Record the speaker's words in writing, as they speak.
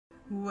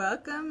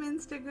Welcome,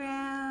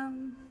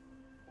 Instagram.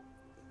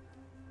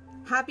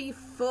 Happy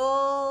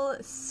full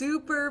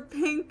super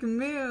pink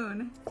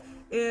moon.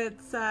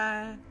 It's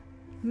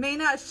may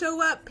not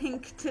show up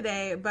pink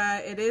today,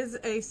 but it is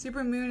a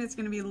super moon. It's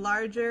going to be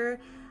larger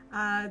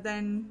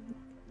than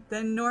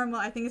normal.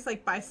 I think it's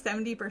like by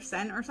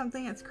 70% or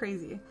something. It's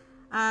crazy.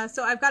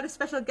 So I've got a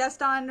special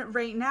guest on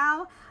right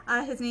now.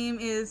 His name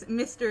is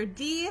Mr.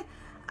 D,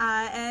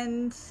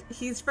 and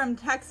he's from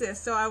Texas.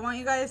 So I want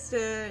you guys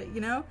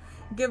to,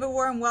 give a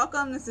warm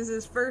welcome. This is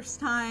his first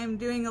time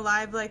doing a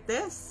live like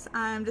this.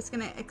 I'm just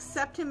going to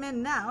accept him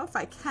in now if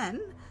I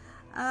can.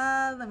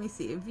 Let me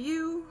see,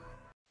 view.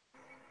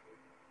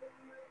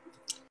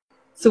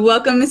 So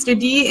welcome, Mr.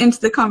 D, into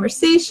the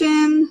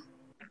conversation.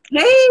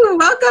 Hey,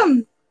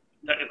 welcome.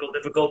 Technical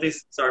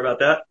difficulties. Sorry about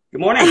that.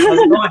 Good morning. How's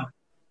it going?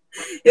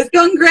 It's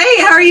going great.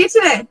 How are you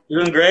today?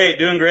 Doing great.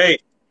 Doing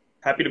great.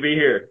 Happy to be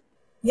here.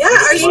 Yeah.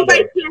 Are you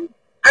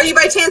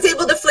by chance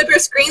able to flip your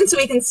screen so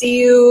we can see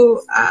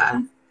you?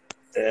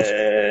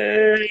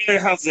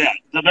 How's that?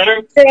 Is that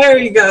better? There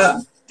you go.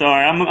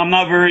 Sorry, I'm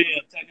not very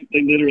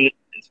technically literate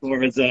as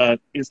far as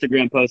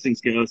Instagram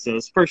postings go. So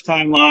it's first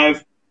time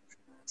live.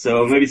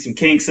 So maybe some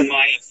kinks in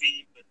my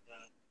feed. But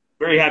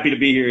very happy to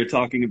be here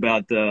talking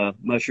about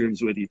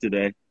mushrooms with you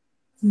today.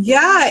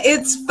 Yeah,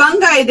 it's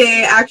Fungi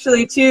Day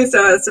actually too,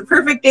 so it's a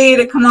perfect day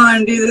to come on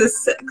and do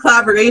this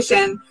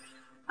collaboration.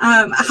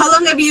 How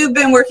long have you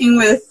been working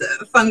with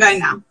fungi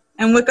now,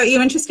 and what got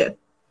you interested?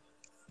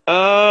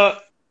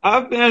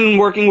 I've been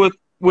working with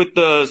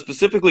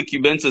specifically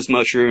cubensis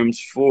mushrooms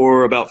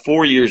for about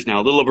 4 years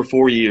now, a little over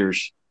 4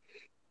 years.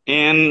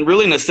 And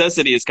really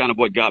necessity is kind of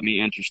what got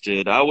me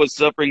interested. I was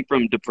suffering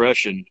from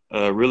depression,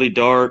 really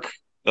dark,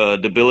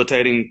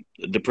 debilitating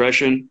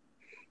depression.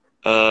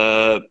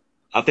 I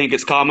think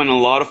it's common in a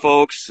lot of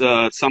folks.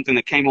 It's something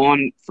that came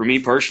on for me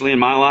personally in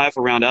my life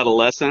around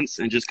adolescence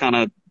and just kind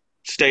of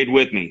stayed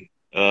with me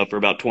for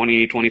about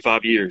 20,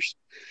 25 years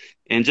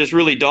and just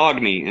really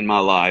dogged me in my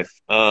life.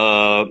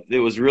 It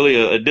was really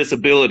a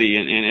disability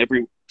in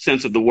every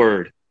sense of the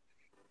word.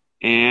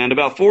 And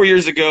about 4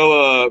 years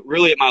ago,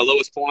 really at my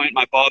lowest point,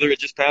 my father had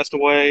just passed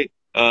away.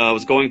 I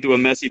was going through a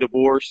messy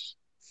divorce.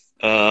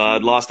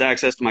 I'd lost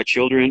access to my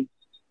children.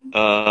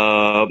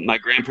 My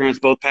grandparents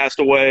both passed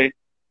away.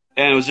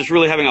 And it was just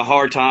really having a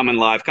hard time in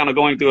life, kind of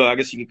going through, I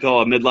guess you could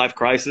call it a midlife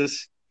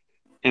crisis,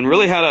 and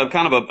really had a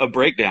kind of a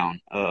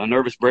breakdown, a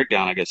nervous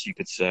breakdown, I guess you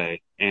could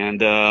say.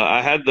 And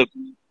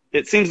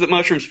it seems that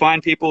mushrooms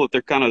find people that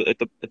they're kind of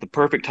at the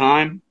perfect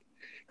time.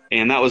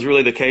 And that was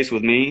really the case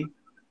with me.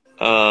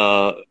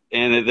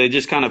 And they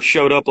just kind of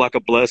showed up like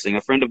a blessing.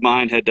 A friend of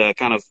mine had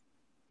kind of,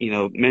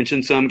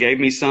 mentioned some, gave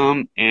me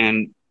some,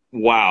 and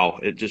wow,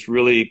 it just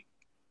really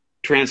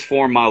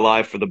transformed my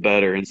life for the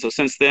better. And so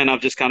since then, I've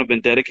just kind of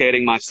been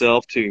dedicating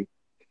myself to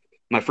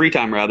my free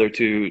time, rather,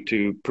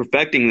 to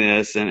perfecting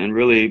this and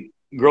really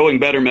growing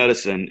better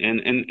medicine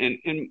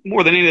and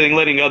more than anything,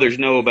 letting others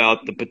know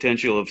about the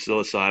potential of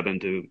psilocybin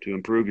to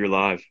improve your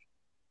life.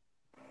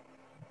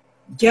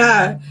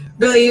 Yeah,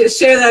 really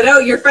share that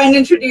out. Your friend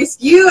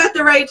introduced you at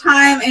the right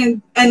time,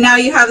 and now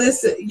you have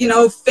this,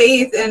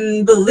 faith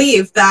and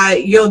belief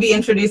that you'll be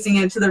introducing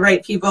it to the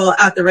right people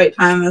at the right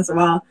time as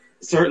well.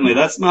 Certainly,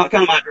 that's kind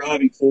of my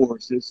driving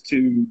force, is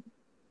to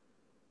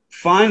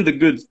find the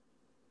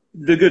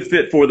good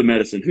fit for the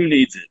medicine. Who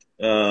needs it?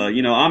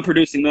 I'm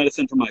producing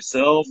medicine for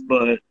myself,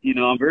 but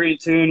I'm very in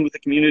tune with the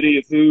community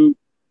of who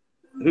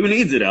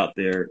needs it out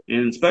there,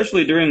 and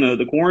especially during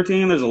the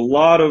quarantine, there's a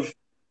lot of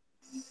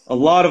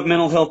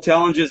mental health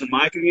challenges in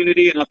my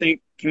community, and I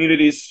think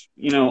communities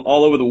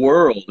all over the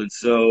world. And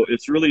so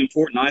it's really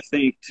important, I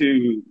think,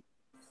 to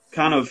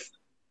kind of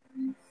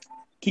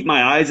keep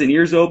my eyes and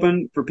ears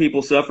open for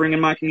people suffering in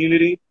my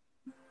community.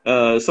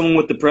 Someone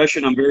with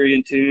depression, I'm very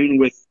in tune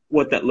with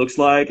what that looks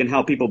like and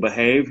how people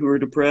behave who are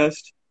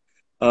depressed.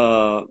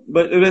 But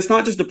it's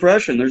not just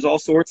depression. There's all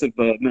sorts of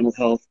mental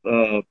health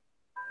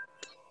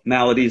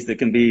maladies that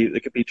can be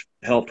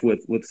helped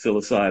with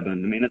psilocybin.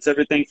 I mean, it's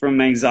everything from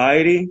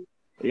anxiety.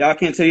 I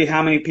can't tell you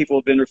how many people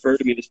have been referred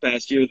to me this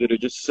past year that are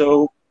just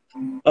so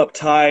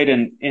uptight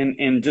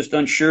and just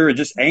unsure and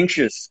just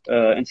anxious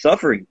and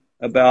suffering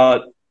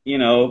about,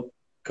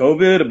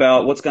 COVID,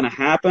 about what's going to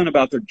happen,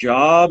 about their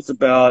jobs,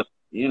 about,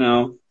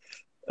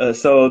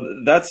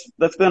 so that's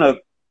been a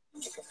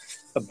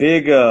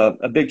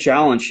big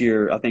challenge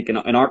here, I think, in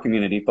our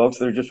community. Folks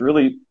that are just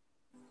really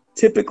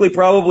typically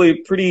probably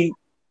pretty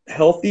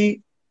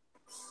healthy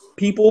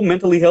people,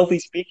 mentally healthy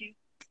speaking,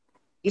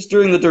 just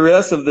during the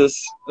duress of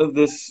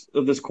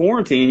this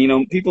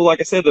quarantine, people, like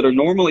I said, that are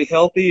normally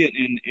healthy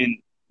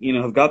and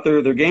have got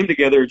their game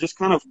together, just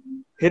kind of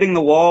hitting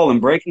the wall and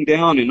breaking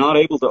down and not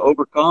able to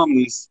overcome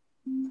these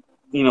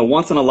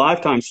once in a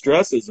lifetime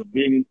stresses of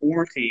being in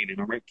quarantine, and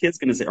are my kids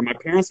going to say, are my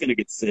parents going to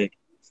get sick,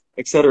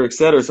 et cetera, et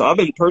cetera. So I've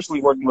been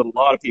personally working with a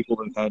lot of people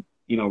who've had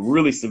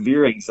really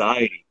severe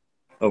anxiety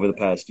over the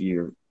past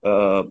year.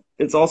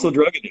 It's also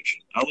drug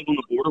addiction. I live on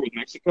the border with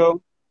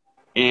Mexico,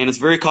 and it's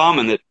very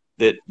common that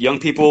that young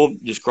people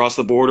just cross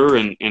the border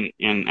and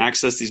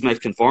access these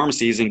Mexican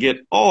pharmacies and get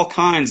all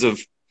kinds of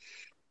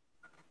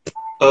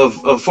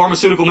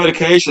pharmaceutical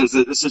medications.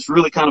 It's just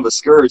really kind of a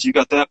scourge. You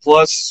got that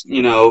plus,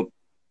 you know,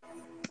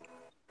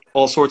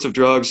 all sorts of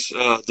drugs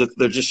that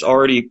they're just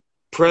already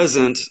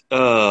present,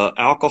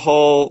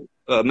 alcohol,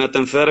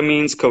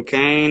 methamphetamines,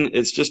 cocaine.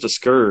 It's just a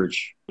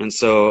scourge. And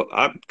so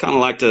I kind of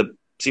like to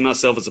see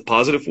myself as a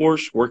positive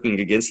force working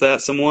against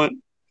that somewhat.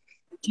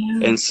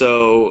 Yeah. And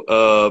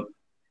so,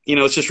 you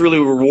know, it's just really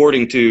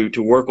rewarding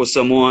to work with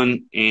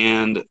someone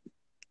and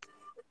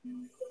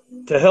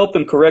to help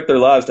them correct their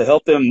lives, to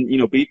help them, you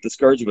know, beat the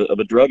scourge of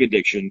a drug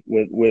addiction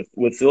with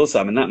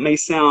psilocybin. That may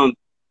sound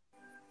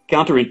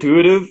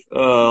counterintuitive.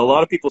 A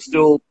lot of people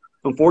still,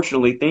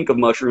 unfortunately, think of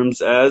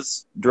mushrooms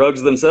as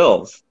drugs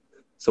themselves.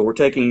 So we're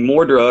taking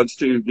more drugs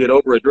to get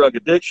over a drug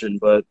addiction,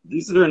 but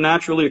these are a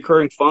naturally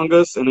occurring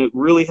fungus, and it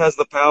really has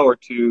the power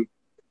to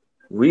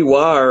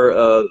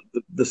rewire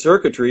the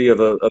circuitry of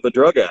a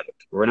drug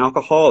addict or an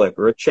alcoholic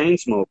or a chain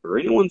smoker or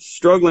anyone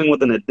struggling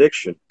with an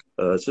addiction.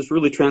 It's just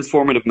really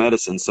transformative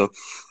medicine. So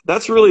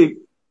that's really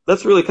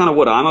kind of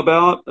what I'm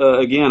about.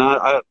 Again,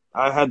 I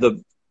had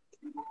the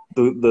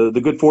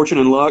good fortune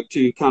and luck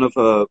to kind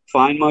of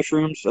find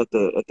mushrooms at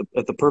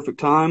the perfect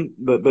time,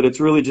 but it's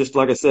really just,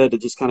 like I said, to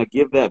just kind of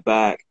give that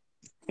back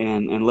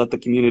and let the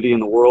community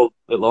and the world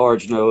at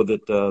large know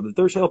that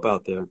there's help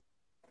out there.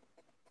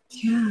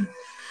 Yeah,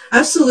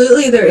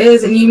 absolutely there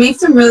is. And you make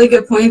some really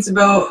good points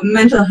about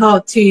mental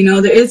health too. You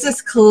know, there is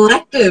this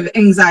collective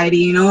anxiety,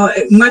 you know,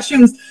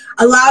 mushrooms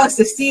allow us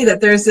to see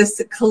that there's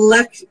this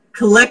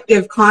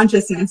collective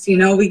consciousness, you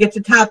know, we get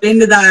to tap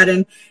into that,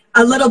 and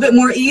a little bit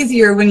more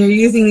easier when you're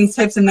using these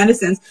types of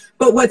medicines.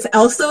 But what's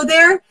also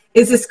there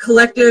is this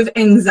collective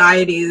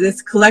anxiety,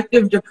 this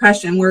collective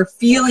depression we're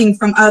feeling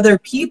from other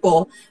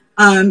people.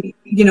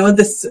 You know,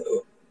 this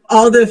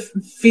all the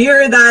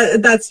fear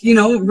that's, you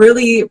know,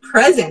 really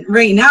present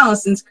right now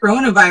since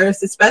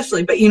coronavirus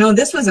especially. But, you know,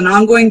 this was an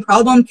ongoing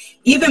problem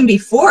even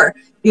before.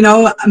 You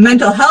know,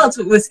 mental health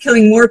was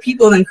killing more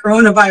people than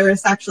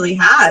coronavirus actually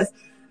has.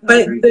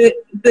 But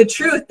the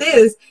truth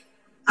is,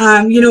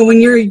 you know, when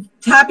you're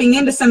tapping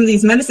into some of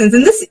these medicines,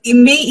 and this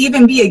may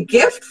even be a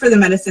gift for the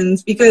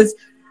medicines because,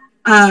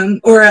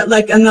 or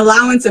like an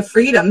allowance of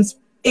freedoms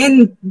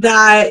in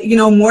that, you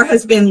know, more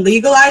has been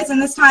legalized in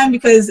this time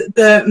because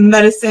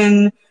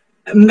the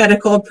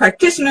medical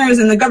practitioners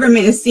and the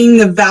government is seeing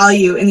the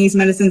value in these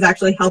medicines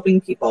actually helping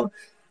people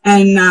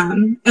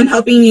and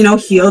helping, you know,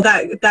 heal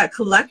that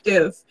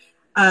collective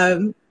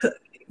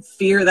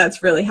fear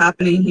that's really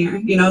happening here,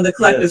 you know, the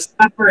collective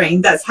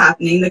suffering that's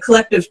happening, the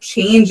collective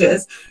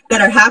changes that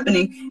are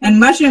happening. And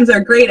mushrooms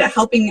are great at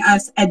helping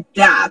us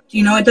adapt.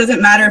 You know, it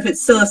doesn't matter if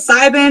it's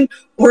psilocybin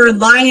or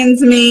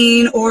lion's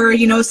mane or,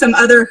 you know, some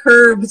other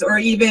herbs or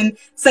even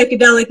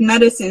psychedelic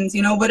medicines,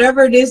 you know,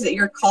 whatever it is that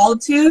you're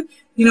called to,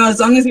 you know, as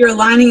long as you're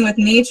aligning with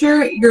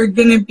nature, you're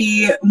going to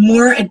be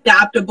more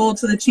adaptable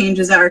to the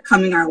changes that are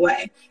coming our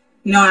way.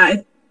 You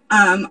know,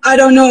 I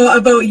don't know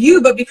about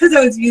you, but because I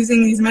was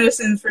using these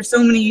medicines for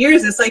so many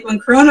years, it's like when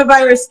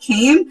coronavirus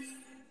came,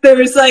 there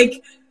was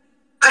like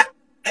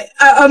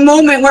a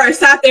moment where I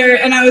sat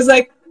there and I was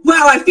like,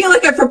 wow, I feel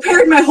like I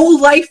prepared my whole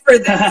life for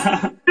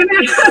this.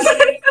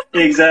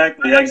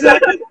 Exactly.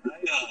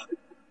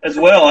 As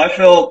well, I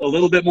felt a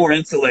little bit more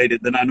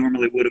insulated than I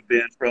normally would have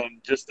been from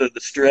just the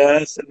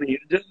stress and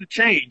just the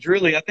change.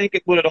 Really, I think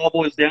what it all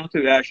boils down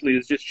to actually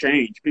is just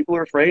change. People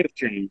are afraid of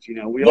change. You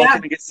know, we all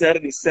kind of get set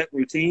in these set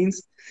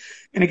routines.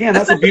 And again,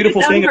 that's a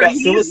beautiful thing about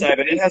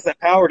psilocybin. It has that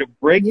power to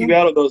break you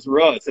out of those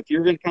ruts. If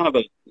you're in kind of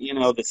a, you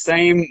know, the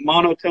same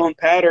monotone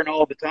pattern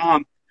all the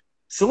time,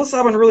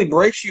 psilocybin really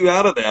breaks you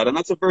out of that. And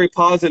that's a very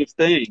positive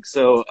thing.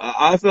 So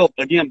I felt,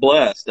 again,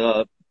 blessed.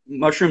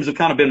 Mushrooms have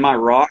kind of been my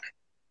rock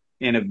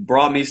and have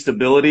brought me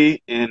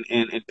stability and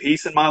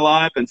peace in my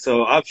life. And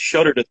so I've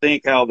shuddered to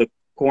think how the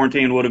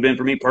quarantine would have been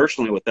for me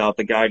personally without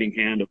the guiding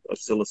hand of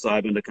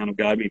psilocybin to kind of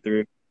guide me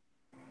through.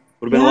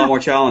 Would have been a lot more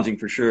challenging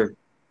for sure.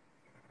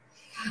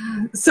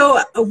 So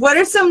what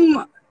are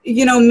some,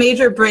 you know,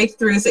 major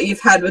breakthroughs that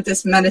you've had with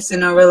this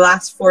medicine over the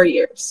last 4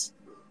 years?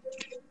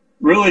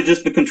 Really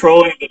just the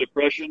controlling of the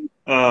depression.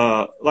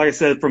 Like I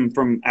said,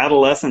 from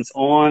adolescence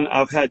on,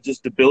 I've had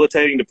just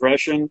debilitating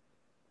depression.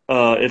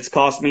 It's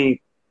cost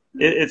me,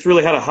 it's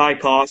really had a high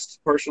cost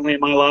personally in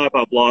my life.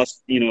 I've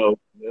lost, you know,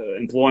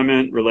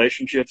 employment,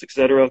 relationships,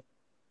 etc.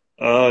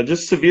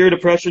 Just severe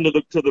depression to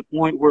the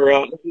point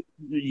where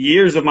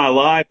years of my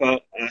life, I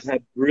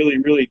had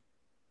really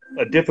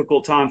a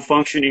difficult time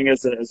functioning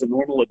as a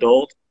normal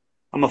adult.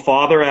 I'm a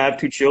father. I have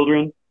 2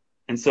 children.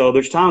 And so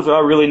there's times where I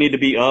really need to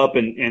be up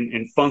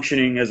and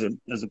functioning as a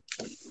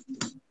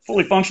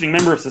fully functioning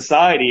member of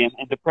society.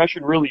 And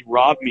depression really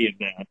robbed me of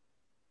that.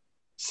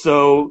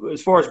 So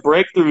as far as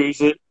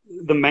breakthroughs,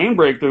 the main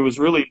breakthrough was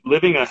really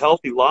living a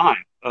healthy life.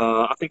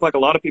 I think like a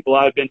lot of people,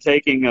 I had been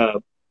taking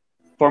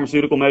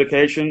pharmaceutical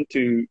medication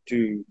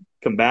to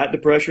combat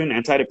depression,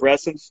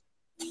 antidepressants.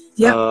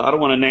 I don't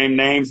want to name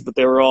names, but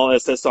they were all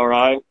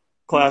SSRI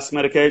class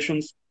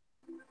medications.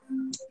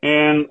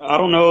 And I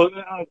don't know,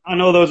 I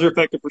know those are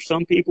effective for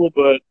some people,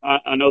 but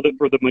I know that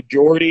for the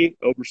majority,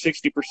 over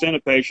 60%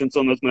 of patients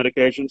on those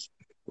medications,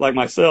 like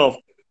myself,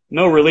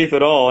 no relief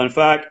at all. In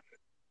fact,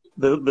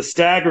 the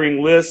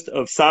staggering list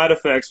of side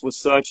effects was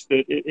such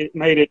that it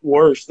made it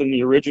worse than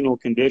the original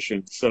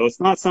condition. So it's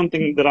not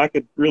something that I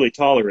could really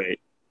tolerate.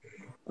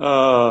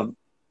 Uh,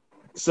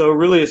 so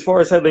really, as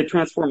far as how they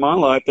transformed my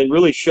life, they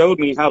really showed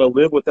me how to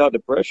live without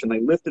depression. They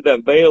lifted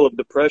that veil of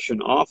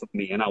depression off of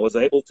me, and I was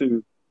able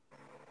to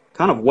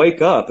kind of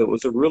wake up. It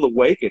was a real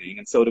awakening.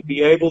 And so to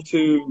be able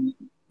to,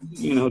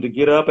 to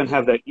get up and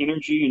have that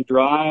energy and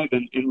drive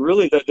and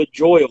really the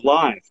joy of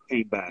life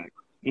came back.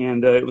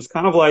 And it was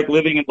kind of like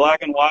living in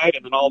black and white.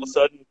 And then all of a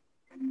sudden,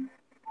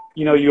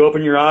 you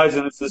open your eyes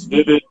and it's this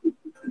vivid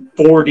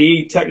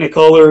 4D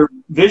Technicolor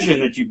vision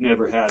that you've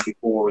never had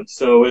before. And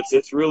so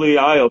it's really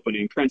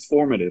eye-opening,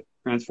 transformative.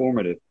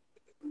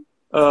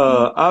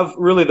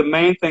 The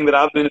main thing that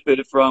I've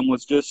benefited from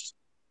was just,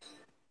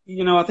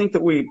 I think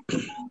that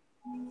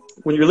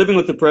when you're living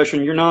with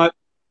depression, you're not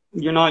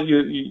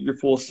your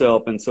full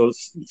self. And so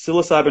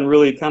psilocybin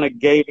really kind of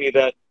gave me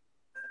that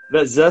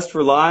zest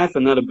for life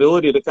and that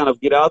ability to kind of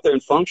get out there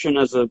and function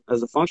as a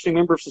functioning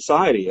member of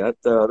society.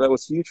 That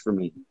was huge for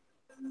me.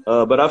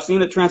 But I've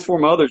seen it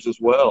transform others as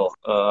well.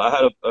 I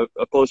had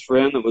a close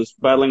friend that was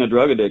battling a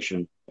drug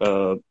addiction,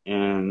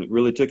 and it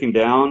really took him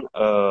down.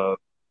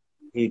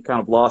 He kind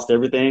of lost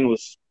everything,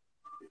 was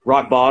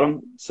rock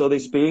bottom, so they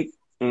speak,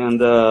 and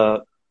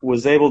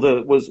was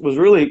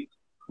really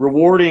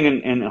rewarding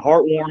and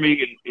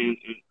heartwarming and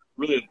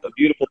really a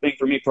beautiful thing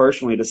for me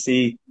personally to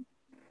see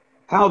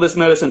how this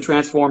medicine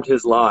transformed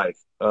his life.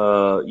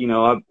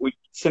 We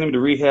sent him to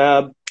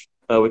rehab.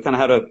 We kind of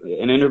had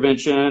an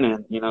intervention,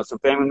 and some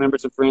family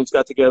members and friends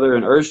got together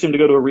and urged him to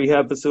go to a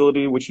rehab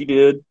facility, which he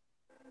did.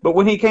 But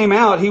when he came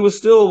out, he was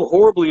still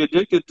horribly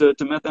addicted to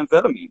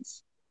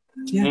methamphetamines.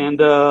 Yeah. And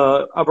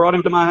I brought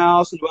him to my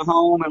house and to my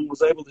home and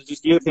was able to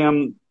just give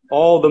him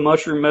all the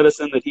mushroom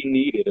medicine that he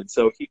needed. And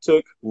so he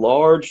took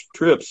large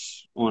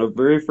trips on a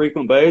very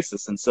frequent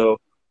basis. And so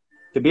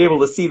to be able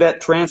to see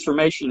that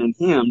transformation in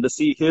him, to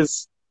see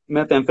his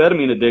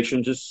methamphetamine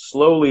addiction just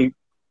slowly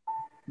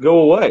go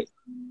away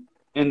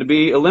and to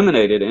be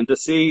eliminated, and to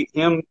see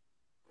him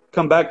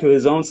come back to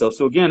his own self.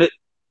 So again,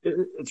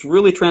 it's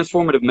really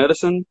transformative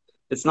medicine.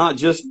 It's not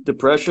just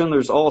depression.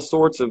 There's all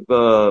sorts of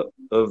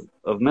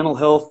mental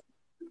health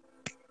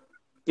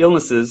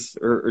illnesses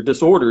or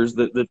disorders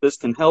that this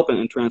can help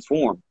and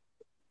transform.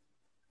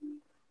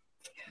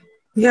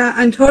 Yeah,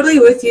 I'm totally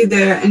with you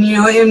there. And,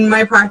 in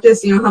my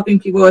practice,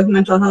 helping people with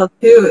mental health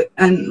too,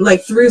 and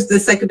like through the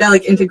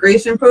psychedelic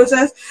integration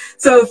process.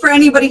 So for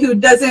anybody who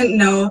doesn't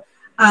know,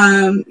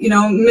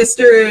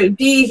 Mr.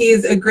 D,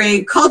 he's a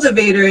great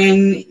cultivator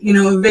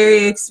and,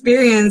 very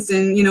experienced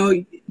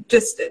in,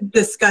 just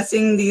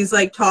discussing these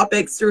like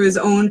topics through his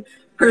own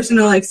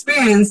personal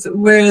experience.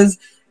 Whereas,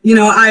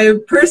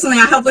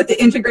 I help with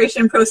the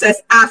integration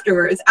process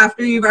afterwards.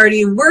 After you've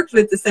already worked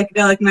with the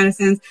psychedelic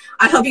medicines,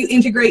 I help you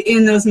integrate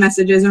in those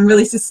messages and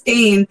really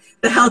sustain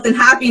the health and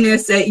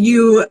happiness that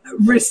you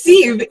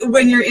receive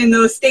when you're in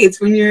those states,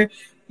 when you're,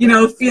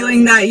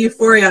 feeling that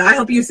euphoria. I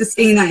help you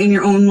sustain that in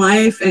your own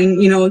life and,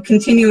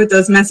 continue with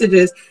those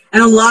messages.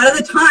 And a lot of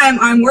the time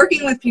I'm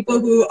working with people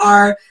who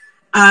are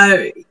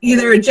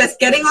either just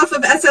getting off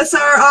of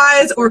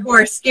SSRIs or who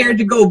are scared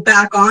to go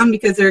back on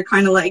because they're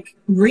kind of like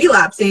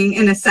relapsing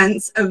in a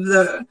sense of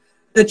the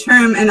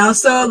term. And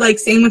also like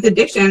same with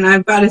addiction.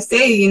 I've got to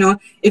say,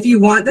 if you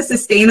want the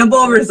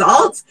sustainable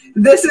results,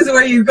 this is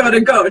where you got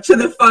to go, to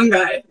the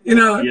fungi,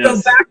 Yes. Go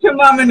back to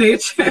Mama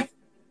Nature.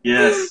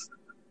 Yes.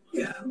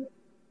 Yeah.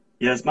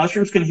 Yes.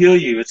 Mushrooms can heal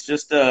you. It's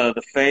just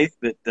the faith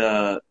that,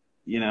 that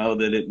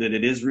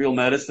it is real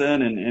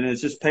medicine, and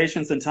it's just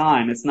patience and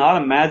time. It's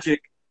not a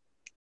magic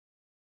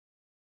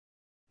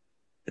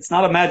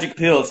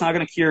pill. It's not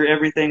going to cure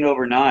everything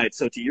overnight.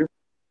 So to your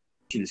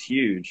question is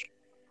huge.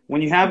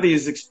 When you have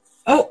these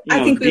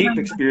deep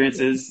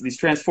experiences, these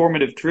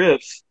transformative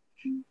trips,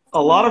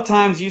 a lot of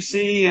times you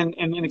see and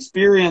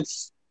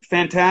experience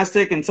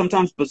fantastic and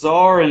sometimes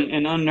bizarre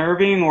and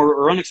unnerving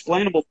or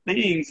unexplainable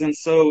things. And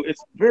so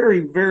it's very,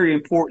 very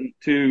important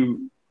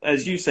to,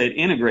 as you said,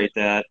 integrate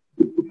that,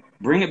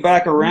 bring it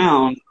back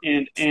around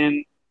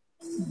and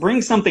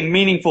bring something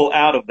meaningful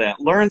out of that.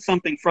 Learn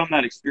something from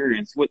that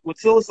experience. What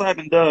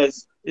psilocybin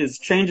does is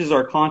changes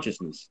our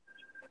consciousness.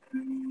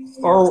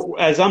 Or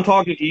as I'm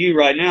talking to you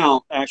right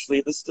now,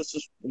 actually, this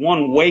is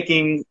one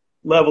waking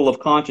level of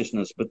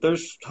consciousness, but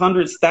there's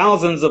hundreds,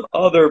 thousands of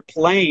other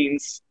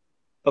planes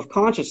of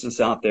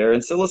consciousness out there.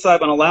 And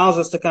psilocybin allows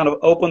us to kind of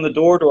open the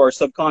door to our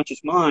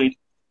subconscious mind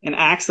and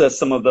access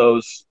some of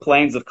those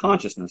planes of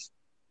consciousness.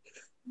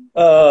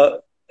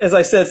 As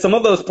I said, some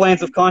of those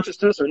planes of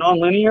consciousness are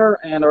nonlinear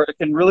and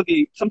can really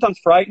be sometimes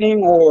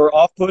frightening or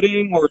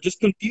off-putting or just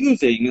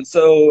confusing. And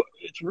so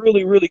it's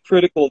really, really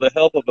critical the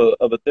help of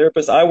a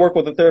therapist. I work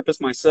with a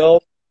therapist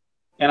myself,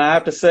 And I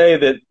have to say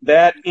that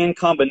that in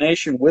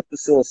combination with the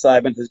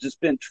psilocybin has just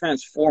been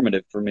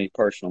transformative for me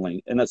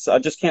personally. And that's, I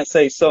just can't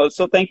say so.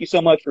 So thank you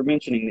so much for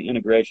mentioning the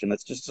integration.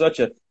 That's just such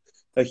a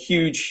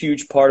huge,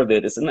 huge part of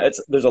it.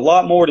 There's a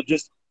lot more to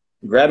just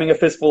grabbing a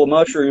fistful of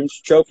mushrooms,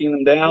 choking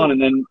them down,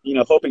 and then, you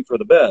know, hoping for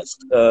the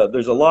best.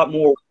 There's a lot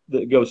more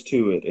that goes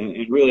to it.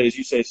 And really, as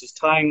you say, it's just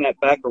tying that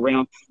back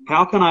around.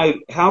 How can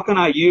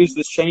I use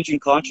this changing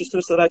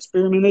consciousness that I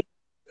experimented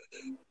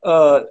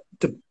to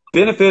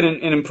benefit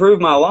and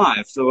improve my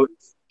life? So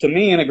to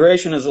me,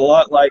 integration is a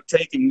lot like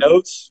taking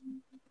notes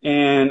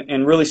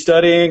and really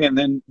studying and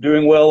then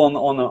doing well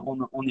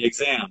on the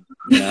exam.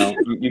 You know,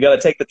 you got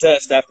to take the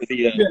test after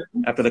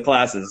the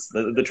classes.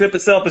 The trip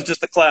itself is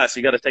just a class.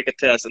 You got to take a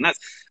test, and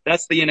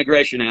that's the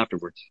integration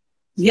afterwards.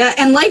 Yeah,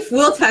 and life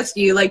will test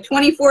you. Like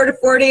 24 to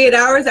 48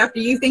 hours after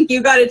you think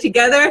you got it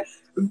together,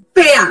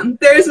 bam,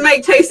 there's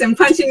Mike Tyson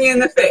punching you in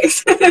the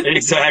face.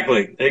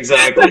 Exactly.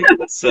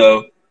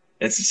 So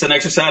it's an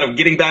exercise of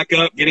getting back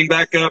up,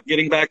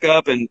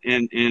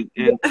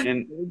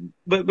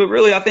 but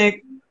really, I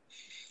think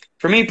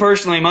for me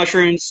personally,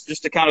 mushrooms,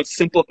 just to kind of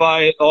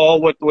simplify it all,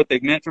 what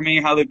they've meant for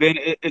me, how they've been,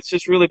 it's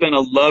just really been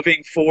a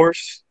loving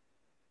force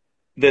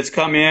that's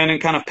come in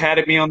and kind of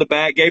patted me on the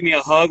back, gave me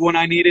a hug when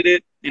I needed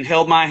it, and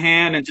held my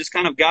hand and just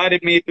kind of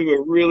guided me through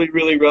a really,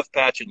 really rough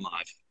patch in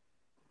life.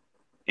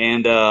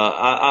 And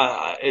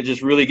it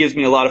just really gives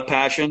me a lot of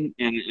passion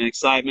and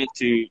excitement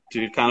to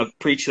kind of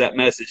preach that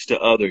message to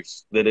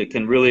others, that it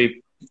can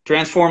really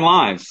transform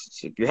lives.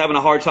 So if you're having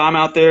a hard time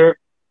out there,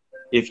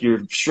 if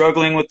you're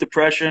struggling with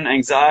depression,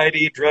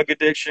 anxiety, drug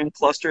addiction,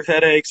 cluster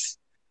headaches,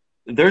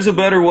 there's a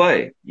better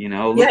way. You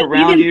know, look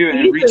around you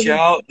and reach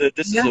out.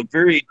 This is a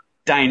very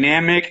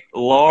dynamic,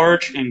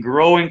 large, and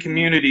growing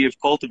community of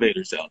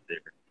cultivators out there.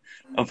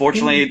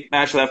 Unfortunately,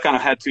 actually, I've kind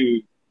of had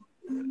to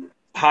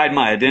hide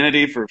my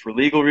identity for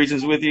legal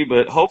reasons with you,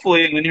 but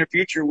hopefully in the near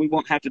future we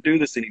won't have to do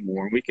this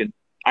anymore.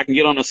 I can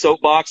get on a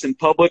soapbox in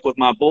public with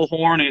my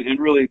bullhorn and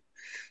really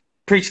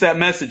preach that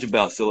message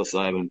about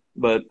psilocybin.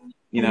 But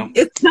you know,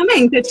 it's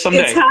coming.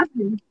 Someday. It's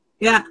happening.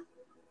 Yeah.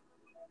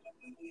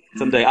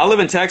 Someday. I live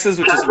in Texas,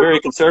 which is a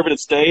very conservative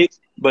state,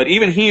 but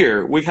even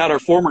here, we've had our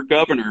former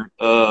governor,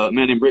 a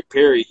man named Rick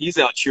Perry. He's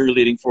out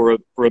cheerleading for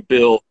a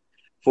bill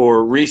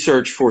for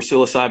research for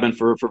psilocybin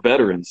for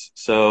veterans.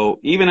 So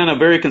even in a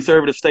very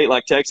conservative state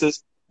like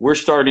Texas, we're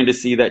starting to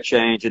see that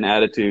change in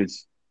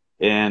attitudes,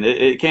 and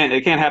it can't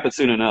happen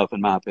soon enough,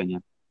 in my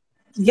opinion.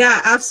 Yeah,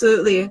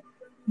 absolutely.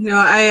 You know,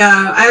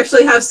 I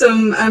actually have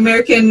some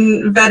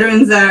American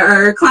veterans that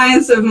are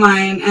clients of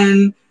mine,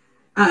 and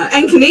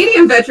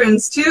Canadian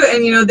veterans too.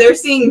 And, you know, they're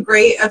seeing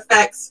great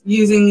effects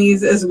using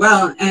these as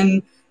well.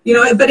 And, you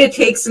know, but it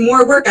takes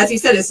more work. As you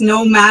said, it's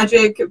no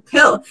magic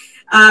pill.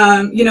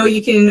 You know,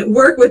 you can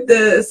work with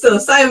the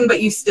psilocybin,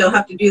 but you still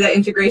have to do that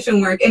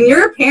integration work. And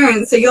you're a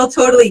parent, so you'll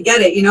totally get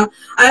it. You know,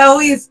 I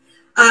always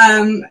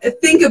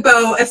think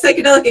about a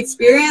psychedelic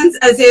experience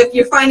as if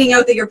you're finding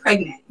out that you're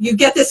pregnant. You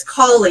get this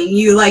calling.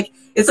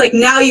 It's like,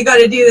 now you got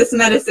to do this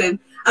medicine.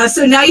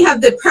 So now you have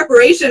the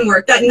preparation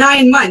work, that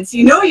 9 months.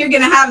 You know you're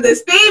going to have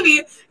this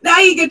baby. Now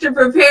you get to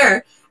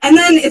prepare. And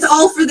then it's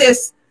all for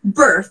this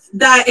birth,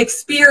 that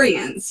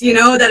experience, you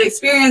know, that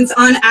experience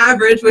on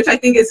average, which I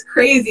think is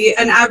crazy.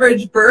 An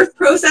average birth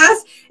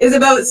process is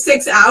about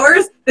 6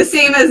 hours, the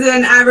same as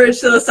an average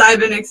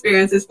psilocybin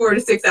experience is 4 to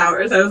 6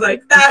 hours. I was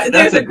like,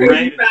 there's a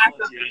great fact.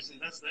 And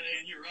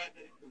you're right.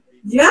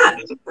 Yeah.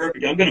 That's a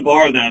perfect. I'm going to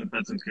borrow that if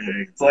that's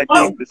okay. It's like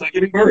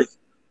giving birth.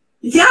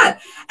 Yeah.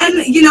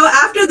 And, you know,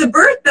 after the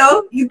birth,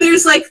 though,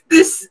 there's like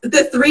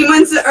the 3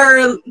 months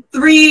or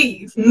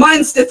 3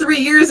 months to 3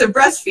 years of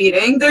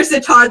breastfeeding. There's the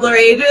toddler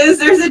ages.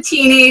 There's the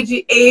teenage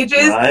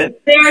ages. Right.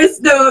 There's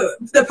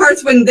the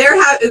parts when they're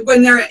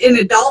in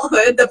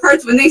adulthood, the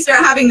parts when they start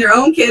having their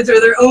own kids or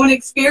their own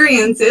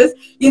experiences,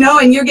 you know,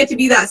 and you get to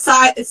be that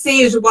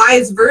sage,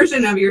 wise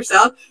version of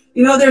yourself.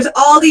 You know, there's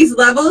all these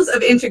levels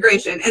of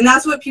integration, and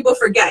that's what people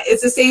forget.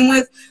 It's the same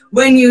with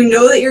when you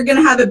know that you're going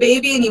to have a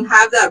baby and you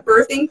have that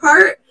birthing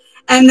part,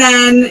 and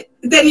then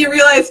you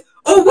realize,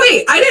 oh,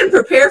 wait, I didn't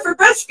prepare for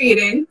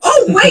breastfeeding.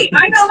 Oh, wait,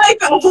 I got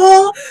like a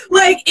whole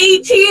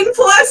 18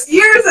 plus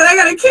years that I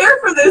got to care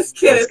for this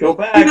kid. Let's go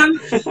back. You know?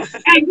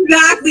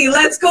 Exactly.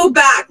 Let's go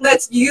back.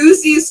 Let's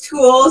use these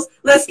tools.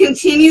 Let's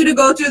continue to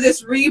go through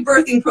this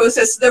rebirthing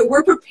process so that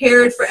we're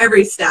prepared for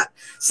every step.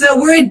 So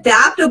we're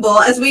adaptable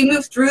as we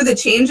move through the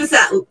changes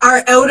that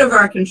are out of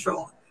our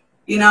control,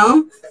 you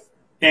know?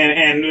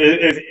 And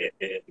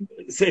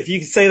if you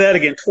could say that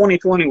again,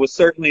 2020 was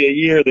certainly a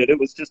year that it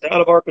was just out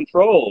of our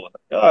control.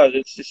 God,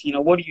 it's just, you know,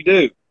 what do you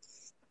do?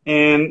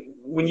 And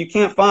when you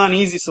can't find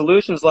easy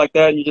solutions like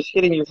that, you're just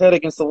hitting your head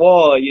against the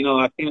wall. You know,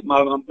 I'm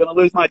going to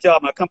lose my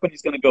job. My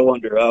company's going to go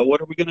under.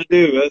 What are we going to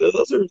do?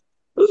 Those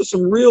are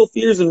some real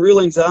fears and real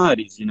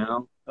anxieties, you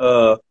know.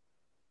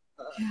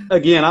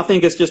 Again, I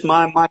think it's just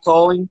my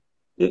calling,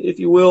 if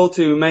you will,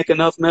 to make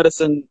enough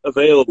medicine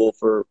available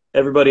for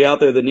everybody out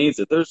there that needs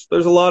it. There's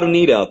a lot of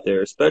need out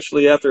there,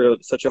 especially after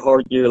such a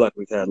hard year like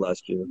we've had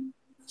last year.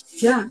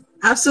 Yeah,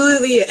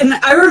 absolutely. And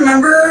I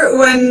remember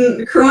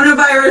when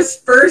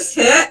coronavirus first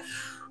hit,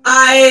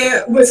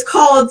 I was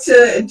called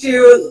to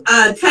do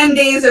 10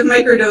 days of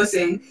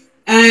microdosing.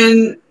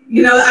 And,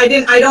 you know, I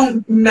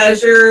don't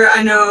measure.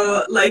 I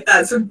know like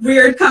that's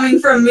weird coming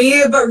from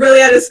me, but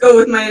really I just go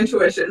with my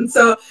intuition.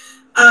 So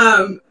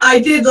I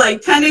did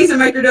like 10 days of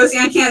microdosing.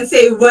 I can't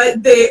say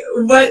what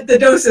the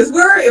doses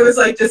were. It was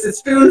like just a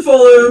spoonful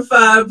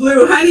of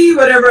blue honey,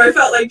 whatever I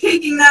felt like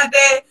taking that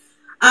day.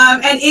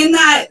 And in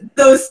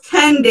those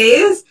 10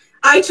 days,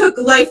 I took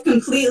life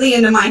completely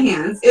into my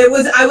hands.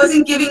 I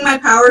wasn't giving my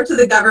power to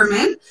the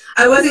government.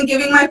 I wasn't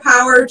giving my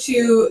power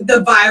to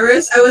the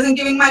virus. I wasn't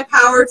giving my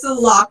power to the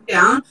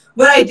lockdown.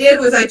 What I did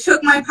was I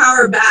took my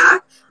power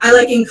back. I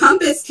like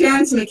encompassed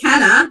Terrence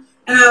McKenna,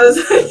 and I was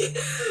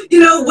like, you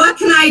know, what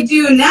can I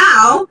do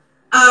now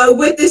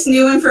with this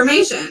new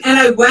information? And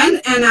I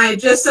went, and I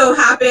just so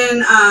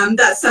happened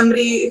that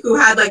somebody who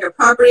had like a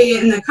property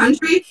in the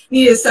country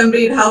needed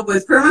somebody to help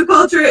with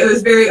permaculture. It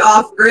was very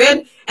off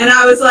grid, and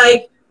I was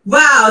like,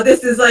 wow,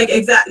 this is like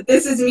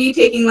this is me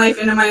taking life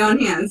into my own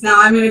hands.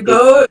 Now I'm gonna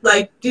go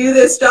like do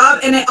this job.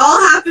 And it all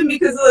happened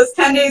because of those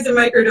 10 days of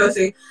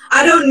microdosing.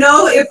 I don't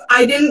know if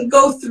I didn't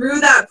go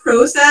through that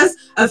process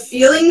of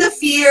feeling the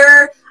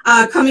fear,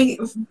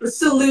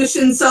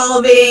 solution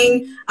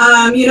solving,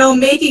 you know,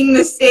 making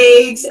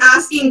mistakes,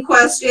 asking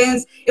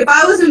questions. If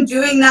I wasn't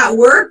doing that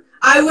work,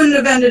 I wouldn't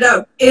have ended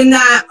up in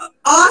that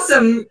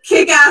awesome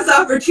kick-ass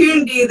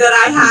opportunity that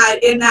I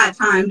had in that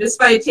time, just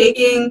by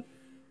taking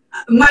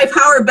my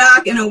power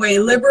back in a way,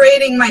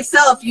 liberating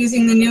myself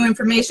using the new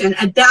information,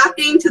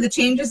 adapting to the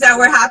changes that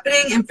were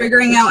happening, and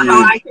figuring out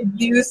how I could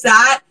use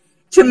that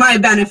to my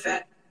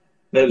benefit.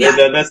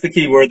 That's the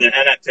key word, the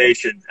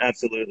adaptation.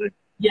 Absolutely.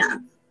 Yeah.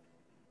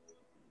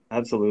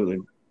 Absolutely.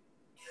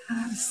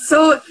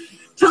 So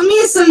tell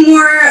me some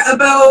more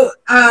about,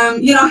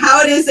 you know,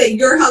 how it is that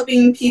you're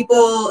helping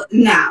people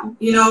now,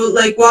 you know,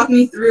 like walk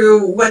me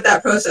through what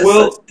that process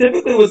looks like.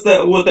 Typically what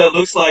that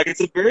looks like,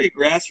 it's a very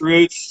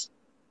grassroots,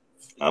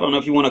 I don't know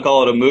if you want to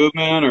call it a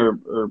movement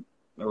or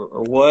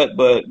what,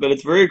 but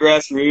it's very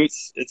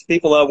grassroots. It's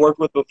people I've worked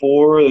with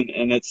before,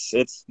 and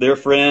it's their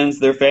friends,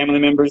 their family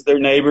members, their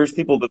neighbors,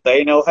 people that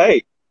they know.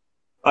 Hey,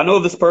 I know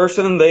this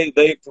person.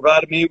 They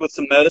provided me with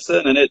some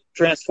medicine, and it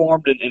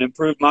transformed and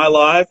improved my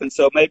life. And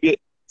so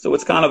so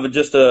it's kind of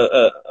just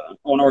an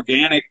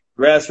organic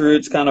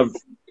grassroots kind of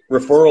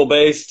referral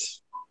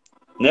based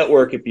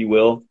network, if you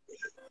will.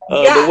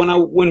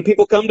 But when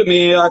people come to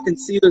me, I can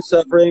see their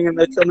suffering and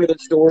they tell me their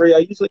story. I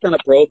usually kind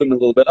of probe them a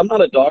little bit. I'm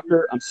not a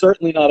doctor. I'm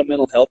certainly not a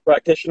mental health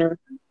practitioner.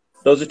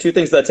 Those are two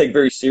things that I take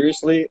very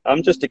seriously.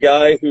 I'm just a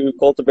guy who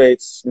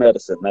cultivates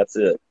medicine. That's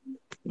it.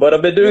 But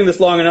I've been doing this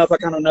long enough. I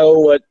kind of know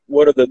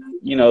what are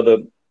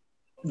the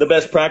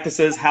best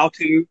practices, how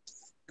to.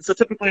 So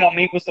typically I'll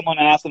meet with someone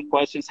and ask them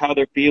questions, how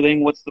they're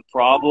feeling, what's the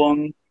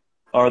problem,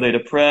 are they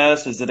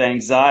depressed, is it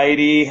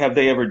anxiety, have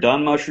they ever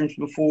done mushrooms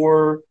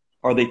before,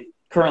 are they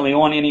currently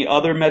on any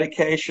other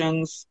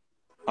medications.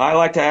 I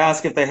like to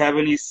ask if they have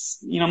any,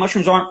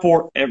 mushrooms aren't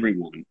for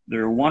everyone.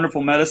 They're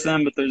wonderful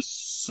medicine, but there's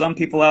some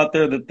people out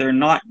there that they're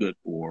not good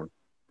for.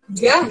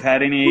 Yeah. If you've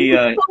had any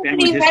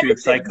family history of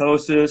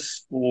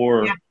psychosis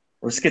or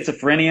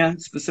schizophrenia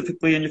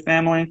specifically in your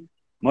family,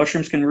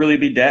 mushrooms can really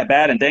be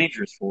bad and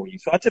dangerous for you.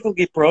 So I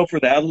typically probe for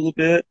that a little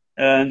bit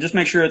and just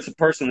make sure it's a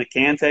person that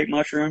can take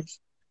mushrooms.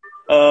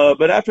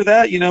 But after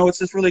that, it's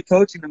just really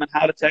coaching them on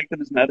how to take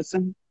them as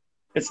medicine.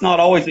 It's not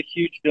always a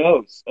huge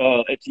dose.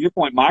 To your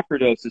point,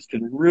 microdoses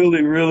can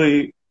really,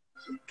 really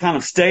kind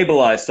of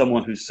stabilize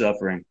someone who's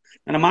suffering.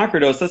 And a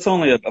microdose, that's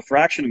only a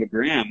fraction of a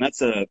gram.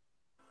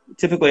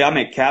 Typically I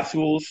make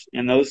capsules,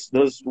 and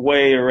those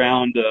weigh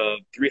around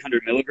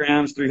 300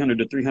 milligrams, 300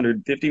 to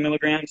 350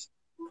 milligrams.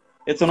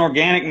 It's an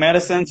organic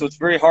medicine, so it's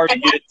very hard to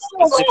get it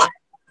specific.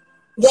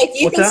 Like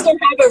you can still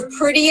have a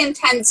pretty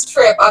intense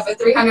trip off of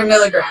 300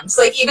 milligrams.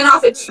 Like even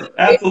off of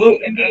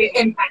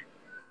Absolutely.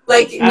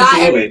 Like not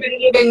everybody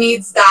even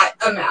needs that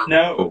amount.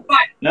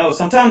 No.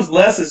 Sometimes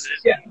less is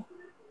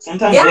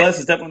less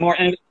is definitely more.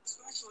 And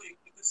especially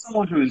if it's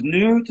someone who is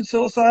new to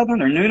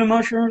psilocybin or new to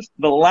mushrooms,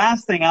 the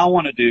last thing I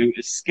want to do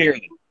is scare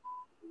them.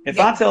 If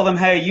I tell them,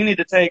 hey, you need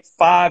to take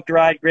 5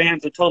 dried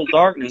grams of total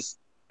darkness,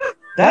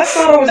 that's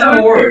not always going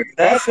to work.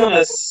 That's going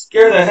to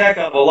scare the heck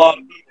out of a lot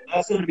of people.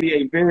 That's going to be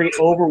a very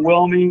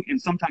overwhelming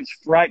and sometimes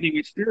frightening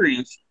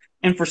experience.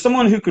 And for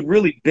someone who could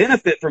really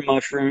benefit from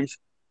mushrooms,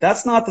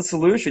 that's not the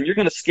solution. You're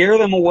going to scare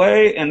them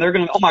away, and they're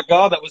going to, oh my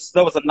God, that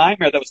was a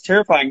nightmare. That was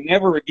terrifying.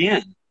 Never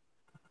again.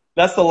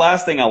 That's the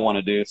last thing I want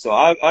to do. So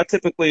I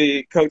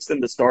typically coach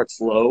them to start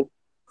slow,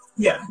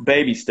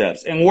 baby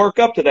steps, and work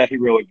up to that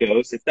heroic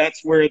dose if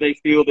that's where they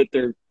feel that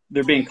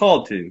they're being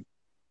called to.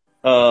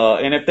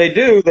 And if they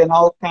do, then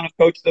I'll kind of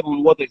coach them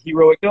on what the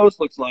heroic dose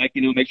looks like.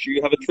 Make sure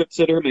you have a trip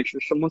sitter, make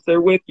sure someone's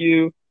there with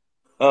you,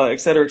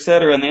 et cetera, et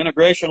cetera. And the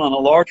integration on a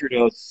larger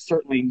dose is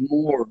certainly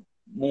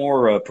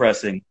more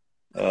pressing.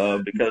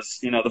 Because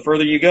the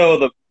further you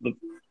go,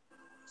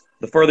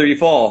 the further you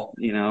fall.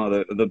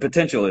 The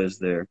potential is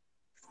there.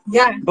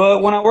 Yeah.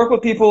 But when I work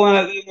with people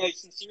and they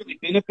sincerely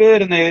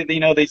benefit and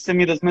they send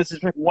me this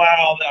message like,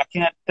 wow, I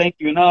can't thank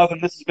you enough.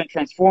 And this has been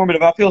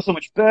transformative. I feel so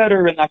much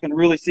better and I can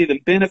really see them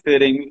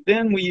benefiting.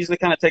 Then we usually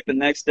kind of take the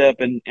next step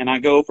and I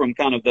go from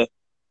kind of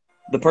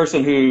the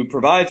person who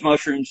provides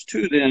mushrooms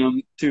to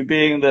them to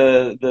being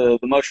the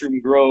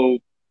mushroom grow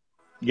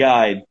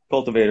guide,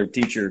 cultivator,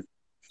 teacher,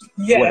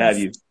 what have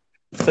Yes. you.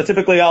 So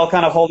typically I'll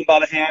kind of hold them by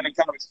the hand and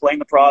kind of explain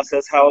the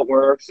process, how it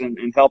works, and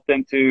help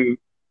them to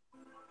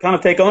kind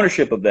of take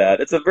ownership of that.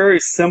 It's a very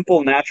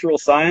simple, natural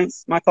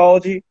science,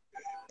 mycology.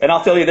 And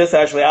I'll tell you this,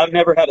 actually, I've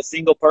never had a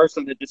single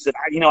person that just said,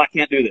 I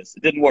can't do this.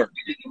 It didn't work.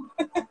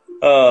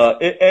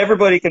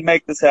 Everybody can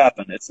make this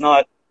happen. It's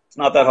not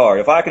that hard.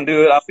 If I can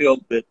do it, I feel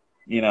that,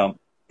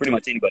 pretty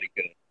much anybody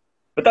could.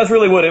 But that's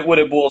really what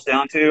it boils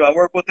down to. I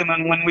work with them,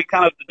 and when we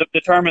kind of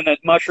determine that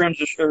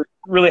mushrooms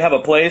really have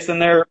a place in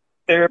their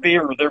therapy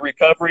or their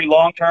recovery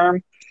long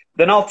term,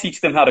 then I'll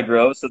teach them how to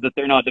grow so that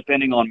they're not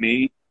depending on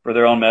me for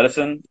their own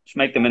medicine, just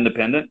make them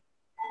independent.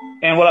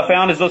 And what I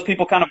found is those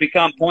people kind of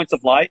become points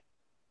of light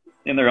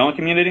in their own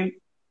community.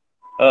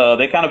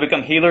 They kind of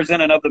become healers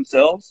in and of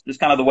themselves, just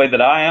kind of the way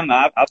that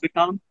I've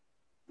become.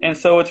 And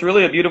so it's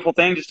really a beautiful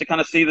thing just to kind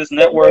of see this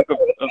network of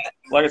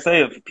like I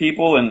say, of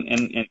people and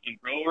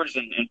growers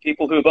and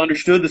people who have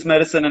understood this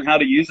medicine and how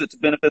to use it to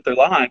benefit their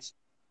lives.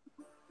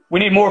 We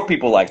need more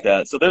people like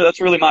that. So that's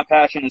really my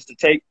passion, is to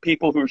take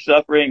people who are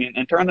suffering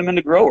and turn them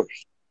into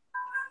growers.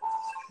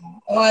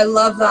 Oh, I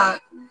love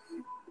that.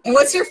 And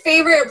what's your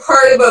favorite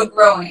part about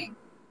growing?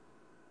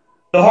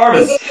 The Is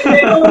harvest. it the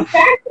ripple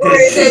effect, or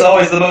is It's it?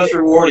 always the most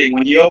rewarding.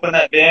 When you open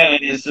that bin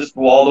and it's just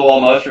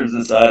wall-to-wall mushrooms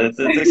inside, it's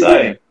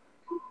exciting.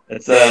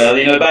 It's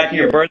back to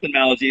your birth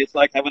analogy, it's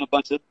like having a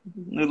bunch of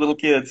new little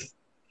kids.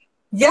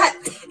 Yeah,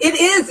 it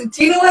is.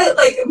 Do you know what?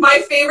 Like,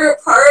 my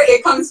favorite part,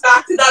 it comes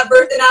back to that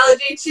birth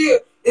analogy too,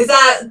 is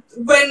that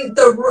when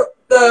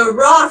the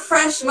raw,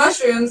 fresh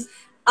mushrooms,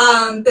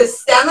 the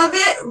stem of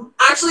it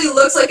actually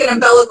looks like an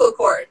umbilical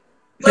cord.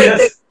 Like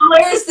the Yes.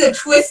 colors, the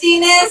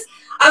twistiness.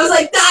 I was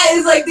like, that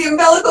is like the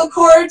umbilical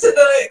cord to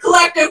the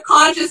collective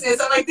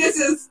consciousness. I'm like, this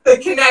is the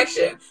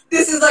connection.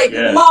 This is like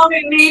Yes. Mom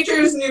and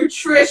Nature's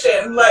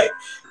nutrition. Like,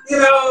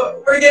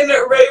 we're getting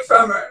it right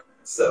from her.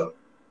 So.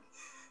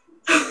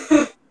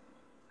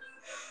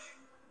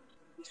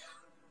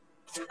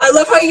 I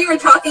love how you were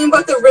talking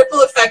about the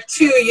ripple effect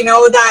too,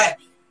 that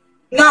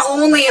not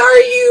only are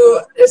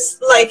you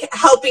just like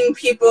helping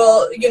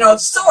people,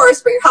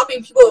 source, but you're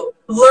helping people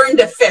learn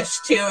to fish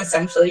too,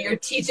 essentially. You're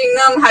teaching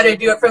them how to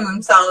do it for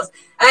themselves.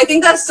 And I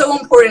think that's so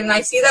important. And I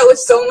see that with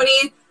so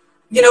many,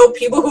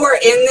 people who are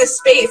in this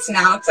space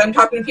now, because I'm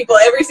talking to people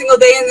every single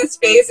day in this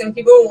space, and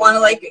people who want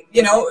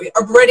to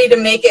are ready to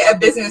make it a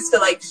business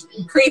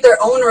to create their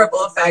own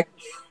ripple effect.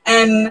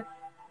 And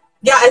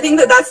yeah, I think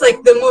that's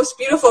like the most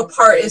beautiful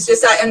part, is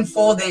just that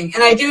unfolding.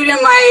 And I do it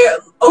in my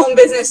own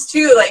business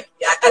too. Like,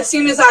 as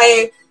soon as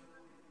I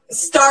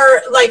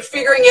start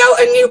figuring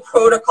out a new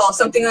protocol,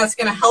 something that's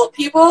going to help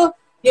people,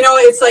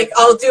 it's like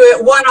I'll do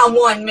it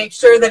one-on-one, make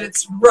sure that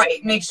it's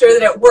right, make sure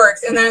that it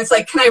works. And then it's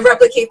like, can I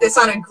replicate this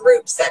on a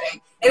group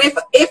setting? And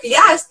if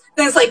yes,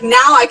 then it's like,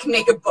 now I can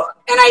make a book.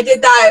 And I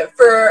did that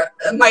for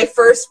my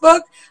first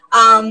book,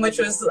 which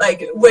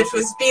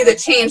was Be the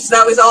Change. So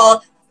that was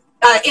all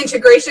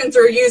integration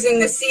through using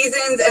the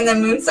seasons and the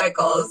moon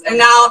cycles. And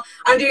now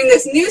I'm doing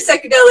this new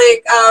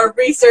psychedelic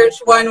research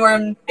one, where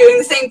I'm doing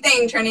the same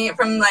thing, turning it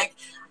from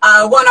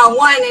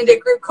one-on-one into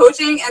group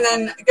coaching, and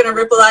then going to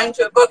ripple that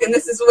into a book. And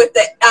this is with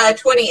the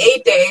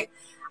 28-day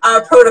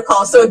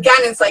protocol. So again,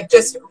 it's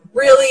just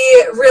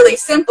really, really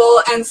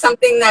simple, and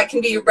something that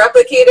can be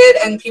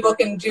replicated and people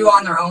can do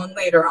on their own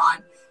later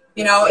on.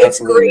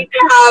 Absolutely.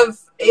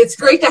 It's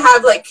great to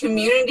have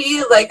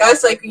community like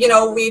us,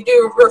 we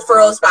do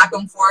referrals back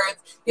and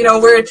forth.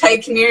 We're a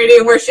tight community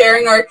and we're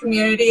sharing our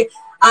community.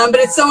 But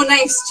it's so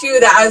nice too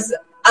that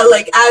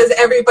as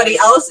everybody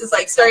else is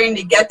starting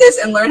to get this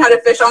and learn how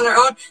to fish on their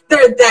own,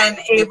 they're then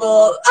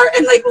able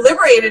and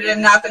liberated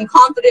enough and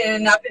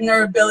confident enough in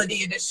their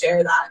ability to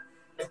share that.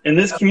 And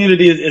this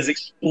community is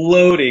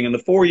exploding. In the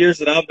 4 years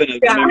that I've been a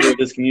member of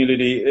this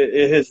community,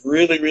 it has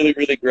really, really,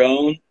 really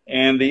grown.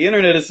 And the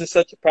internet is just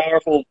such a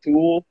powerful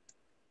tool.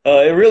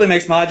 It really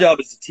makes my job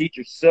as a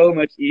teacher so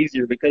much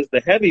easier, because the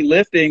heavy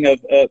lifting of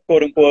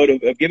quote unquote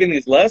of giving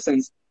these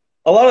lessons,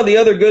 a lot of the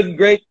other good,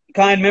 great,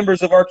 kind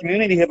members of our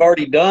community have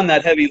already done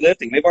that heavy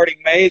lifting. They've already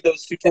made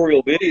those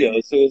tutorial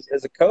videos. So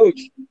as a coach,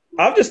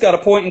 I've just got to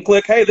point and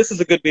click, hey, this is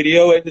a good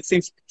video. It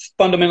seems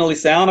fundamentally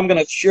sound. I'm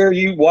going to share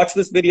you, watch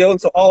this video.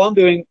 And so all I'm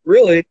doing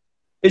really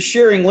is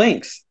sharing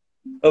links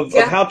of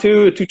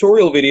how-to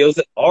tutorial videos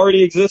that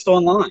already exist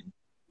online.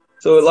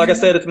 So like I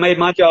said, it's made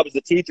my job as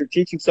a teacher,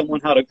 teaching someone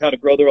how to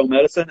grow their own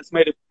medicine. It's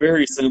made it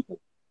very simple.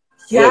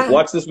 Yeah. Look,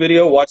 watch this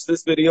video,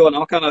 and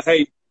I'll kind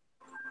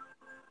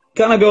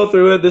of go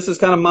through it. This is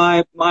kind of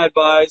my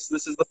advice.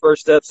 This is the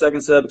first step,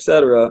 second step,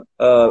 etc.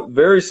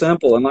 Very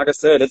simple. And like I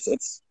said,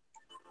 it's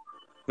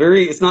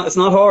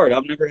not hard.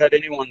 I've never had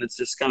anyone that's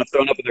just kind of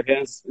thrown up in their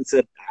hands and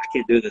said, I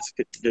can't do this.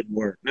 It didn't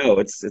work. No,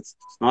 it's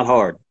not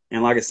hard.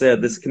 And like I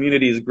said, this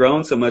community has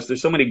grown so much.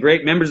 There's so many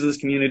great members of this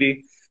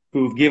community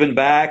who've given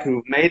back,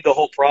 who've made the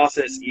whole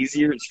process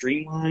easier and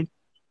streamlined,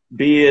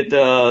 be it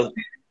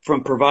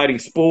from providing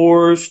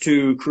spores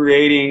to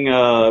creating,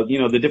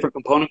 the different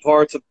component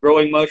parts of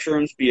growing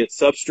mushrooms, be it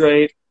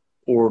substrate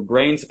or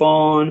grain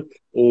spawn,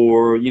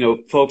 or,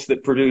 folks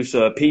that produce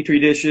petri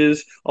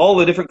dishes, all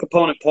the different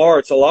component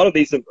parts. A lot of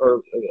these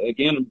are,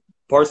 again,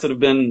 parts that have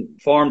been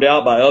farmed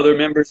out by other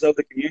members of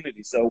the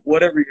community. So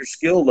whatever your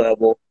skill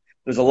level,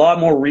 there's a lot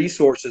more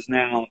resources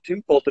now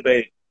to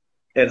cultivate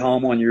at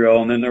home on your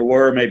own than there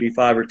were maybe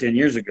 5 or 10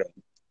 years ago.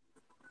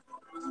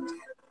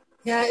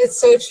 Yeah, it's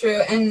so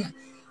true. And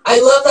I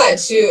love that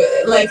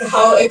too, like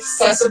how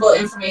accessible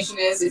information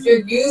is. If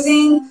you're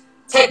using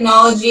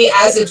technology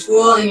as a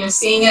tool and you're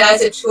seeing it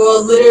as a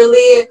tool,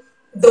 literally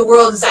the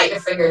world is at your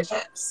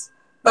fingertips.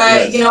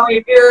 But, Yes.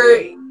 If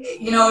you're,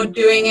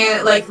 doing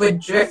it like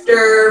with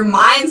drifter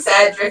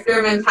mindset,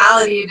 drifter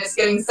mentality, just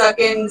getting stuck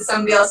into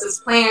somebody else's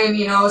plan,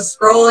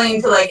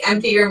 scrolling to like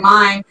empty your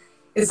mind,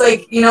 it's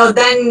like,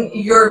 then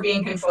you're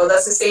being controlled.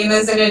 That's the same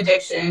as an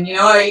addiction.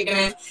 Are you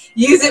going to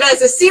use it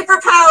as a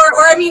superpower?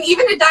 Or,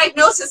 even a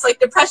diagnosis like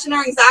depression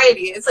or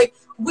anxiety. It's like,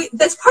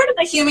 that's part of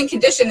the human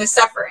condition is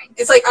suffering.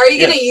 It's like, are you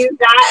going to use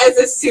that as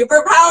a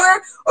superpower?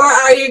 Or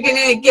are you going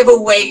to give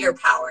away your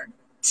power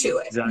to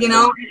it? Exactly.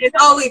 It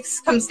always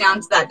comes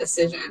down to that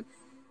decision.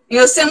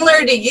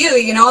 Similar to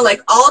you,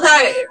 like all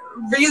that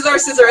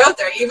resources are out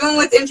there, even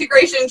with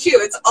integration too,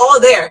 it's all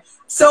there.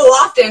 So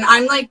often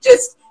I'm like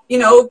just,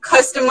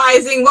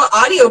 customizing what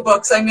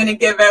audiobooks I'm going to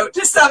give out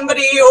to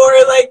somebody,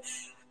 or like,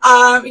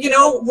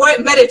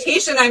 what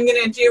meditation I'm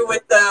going to do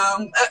with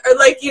them, or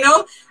like,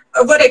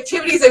 what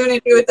activities I'm going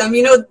to do with them.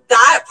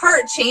 That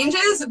part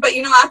changes, but,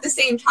 at the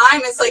same time,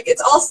 it's like,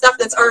 it's all stuff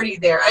that's already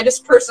there. I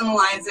just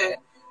personalize it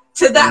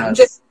to them. Yes.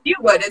 Just you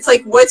would. It's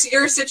like, what's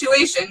your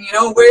situation?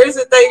 Where is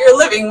it that you're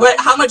living?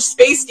 How much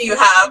space do you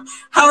have?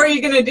 How are you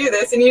going to do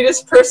this? And you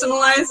just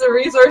personalize the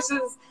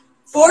resources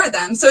for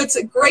them. So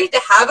it's great to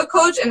have a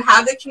coach and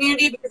have the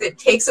community, because it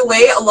takes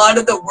away a lot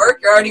of the work.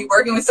 You're already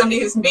working with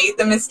somebody who's made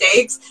the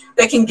mistakes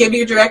that can give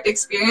you direct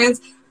experience.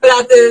 But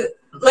at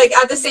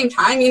the same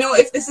time,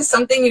 if this is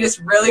something you just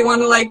really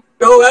want to like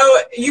go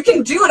out, you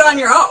can do it on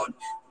your own.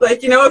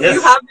 Like, if Yes.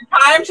 you have the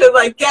time to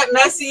like get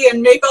messy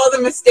and make all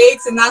the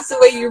mistakes, and that's the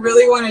way you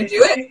really want to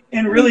do it.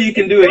 And really, you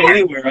can do it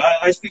anywhere.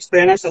 I speak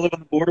Spanish. I live on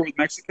the border with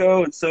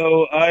Mexico, and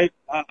so I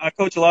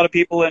coach a lot of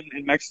people in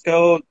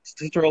Mexico,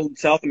 Central and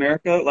South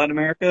America, Latin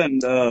America,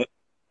 and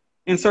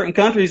in certain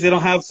countries they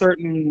don't have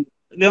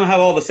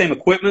all the same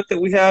equipment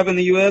that we have in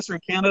the U.S. or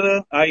in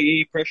Canada,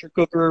 i.e., pressure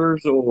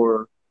cookers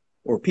or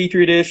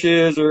petri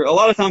dishes, or a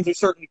lot of times there's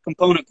certain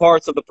component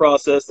parts of the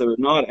process that are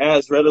not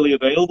as readily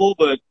available,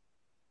 but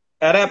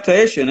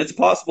adaptation, it's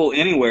possible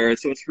anywhere.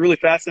 So it's really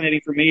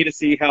fascinating for me to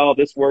see how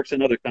this works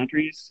in other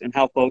countries, and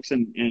how folks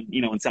in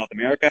South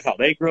America, how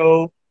they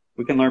grow.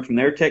 We can learn from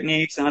their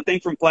techniques. And I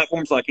think from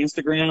platforms like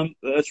Instagram,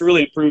 that's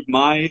really improved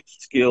my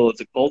skill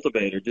as a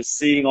cultivator, just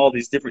seeing all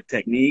these different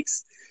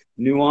techniques,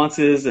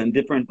 nuances, and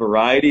different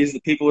varieties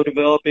that people are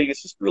developing.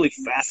 It's just really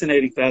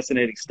fascinating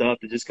stuff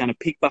to just kind of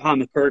peek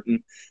behind the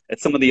curtain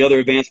at some of the other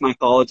advanced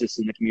mycologists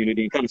in the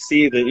community and kind of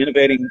see the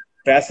innovating,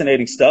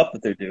 fascinating stuff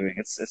that they're doing.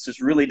 It's just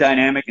really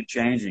dynamic and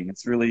changing.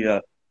 It's really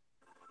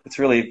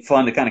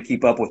fun to kind of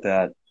keep up with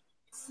that.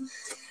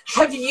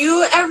 Have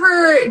you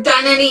ever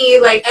done any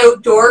like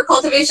outdoor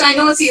cultivation? I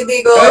know it's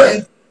illegal,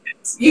 Right.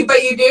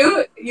 But you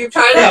do? You've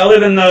tried it? Yeah, I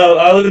live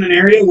in an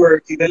area where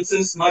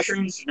cubensis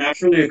mushrooms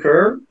naturally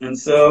occur, and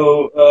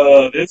so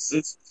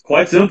it's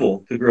quite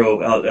simple to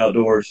grow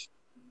outdoors.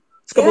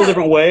 It's a couple of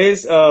different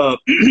ways.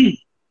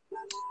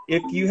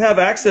 If you have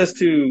access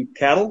to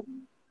cattle,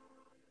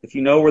 if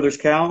you know where there's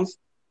cows,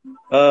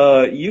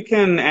 you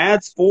can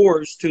add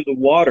spores to the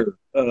water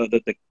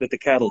that the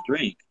cattle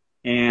drink,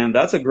 and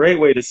that's a great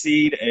way to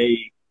seed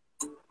a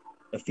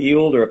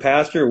field or a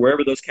pasture,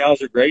 wherever those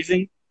cows are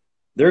grazing.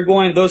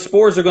 Those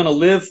spores are going to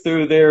live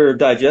through their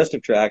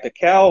digestive tract. A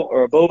cow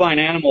or a bovine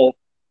animal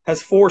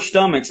has 4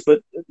 stomachs,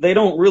 but they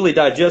don't really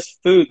digest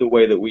food the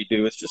way that we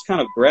do. It's just kind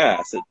of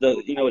grass.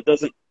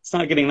 It's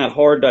not getting that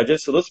hard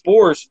digest. So those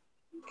spores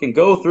can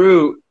go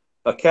through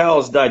a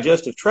cow's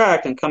digestive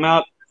tract and come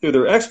out through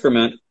their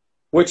excrement,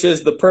 which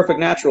is the perfect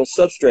natural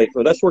substrate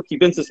for. That's where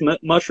cubensis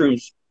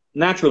mushrooms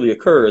naturally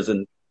occurs,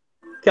 in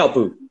cow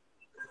poop.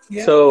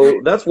 Yeah.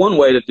 So that's one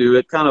way to do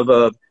it, kind of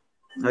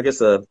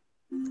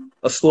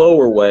a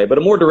slower way, but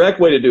a more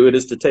direct way to do it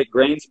is to take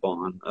grain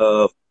spawn,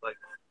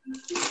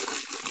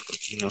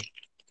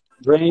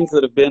 grains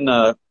that have been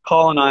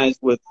colonized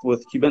with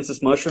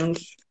cubensis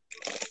mushrooms.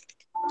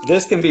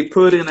 This can be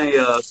put in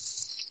a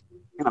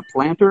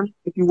planter,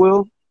 if you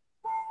will.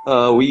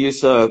 We use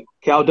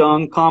cow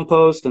dung,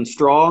 compost, and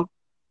straw,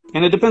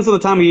 and it depends on the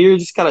time of year. You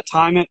just gotta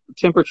time it.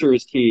 Temperature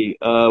is key.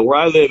 Where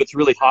I live, it's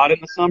really hot in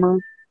the summer,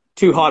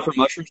 too hot for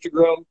mushrooms to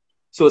grow.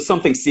 So it's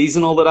something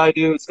seasonal that I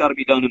do. It's got to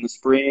be done in the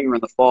spring or in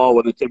the fall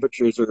when the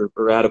temperatures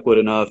are adequate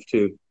enough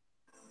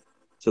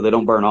so they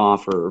don't burn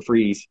off or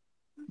freeze.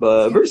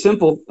 But very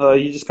simple.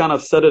 You just kind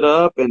of set it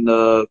up, and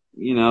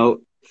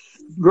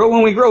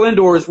when we grow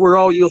indoors,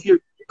 you'll hear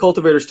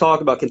cultivators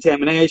talk about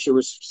contamination.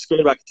 We're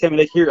scared about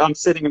contamination. Here, I'm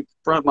sitting in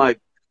front of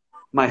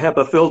my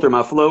HEPA filter,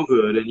 my flow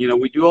hood,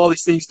 and we do all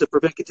these things to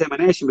prevent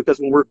contamination because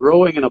when we're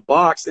growing in a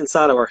box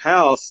inside of our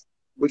house,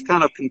 we've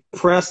kind of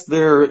compressed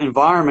their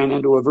environment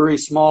into a very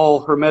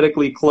small,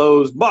 hermetically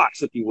closed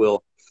box, if you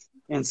will.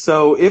 And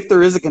so if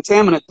there is a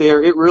contaminant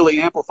there, it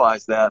really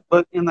amplifies that.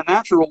 But in the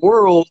natural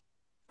world,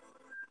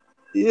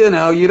 you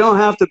don't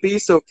have to be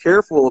so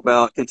careful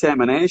about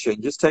contamination.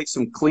 Just take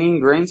some clean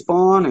grain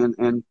spawn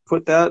and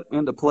put that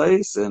into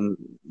place, and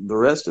the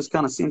rest just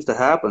kind of seems to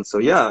happen. So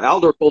yeah,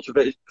 outdoor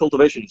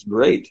cultivation is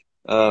great,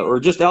 or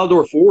just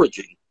outdoor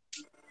foraging.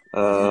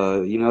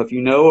 If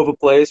you know of a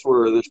place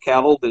where there's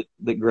cattle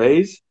that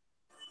graze,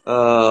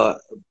 a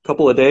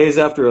couple of days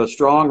after a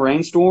strong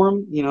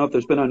rainstorm, if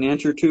there's been an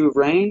inch or two of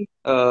rain,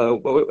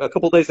 a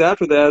couple of days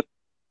after that,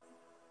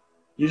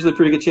 usually a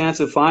pretty good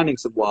chance of finding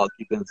some wild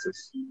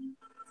cubensis,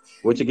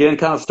 which again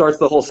kind of starts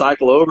the whole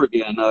cycle over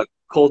again.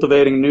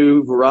 Cultivating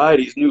new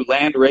varieties, new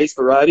land race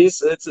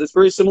varieties. It's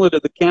very similar to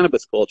the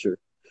cannabis culture.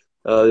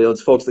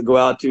 It's folks that go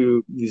out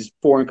to these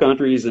foreign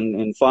countries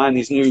and find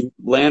these new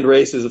land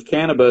races of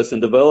cannabis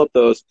and develop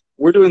those.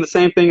 We're doing the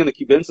same thing in the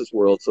cubensis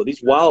world. So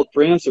these wild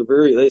prints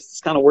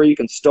it's kind of where you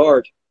can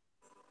start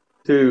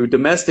to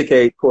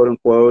domesticate, quote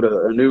unquote,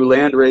 a new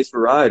land race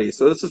variety.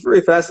 So this is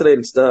very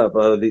fascinating stuff.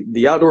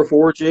 The outdoor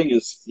foraging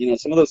is,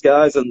 some of those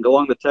guys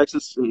along the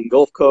Texas and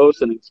Gulf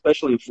Coast, and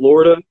especially in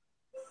Florida,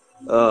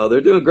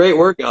 they're doing great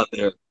work out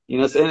there.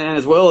 And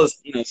as well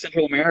as,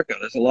 Central America,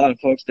 there's a lot of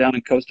folks down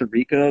in Costa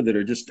Rica that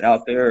are just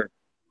out there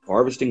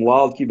harvesting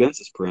wild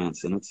cubensis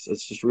plants, and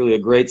it's just really a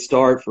great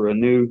start for a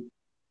new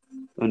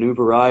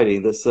variety.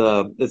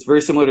 It's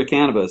very similar to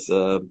cannabis.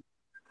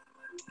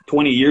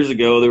 20 years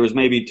ago, there was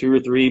maybe 2 or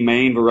 3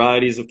 main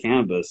varieties of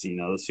cannabis.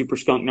 The Super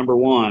Skunk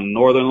 #1,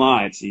 Northern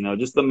Lights,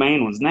 just the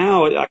main ones.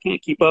 Now I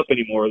can't keep up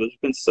anymore. There's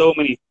been so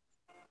many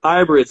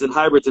hybrids and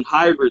hybrids and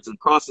hybrids and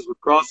crosses with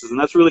crosses, and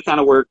that's really kind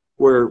of where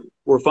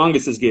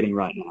fungus is getting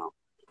right now.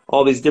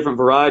 All these different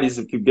varieties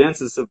of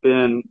cubensis have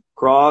been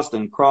crossed,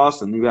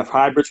 and you have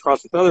hybrids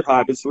crossed with other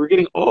hybrids. So we're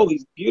getting all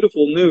these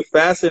beautiful, new,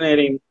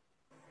 fascinating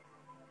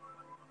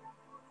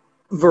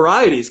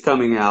varieties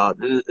coming out.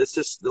 And it's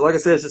just, like I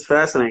said, it's just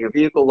fascinating. A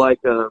vehicle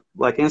like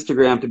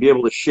Instagram to be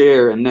able to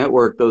share and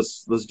network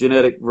those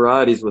genetic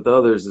varieties with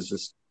others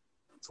it's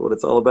what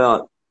it's all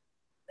about.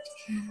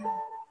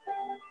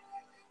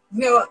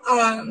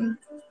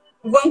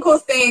 One cool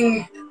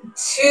thing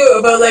too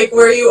about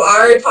where you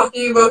are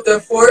talking about the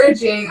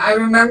foraging, I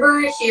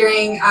remember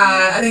hearing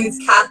I think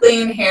it's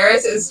Kathleen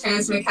Harris is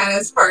Terrence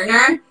McKenna's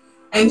partner,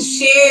 and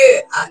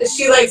she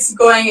likes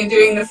going and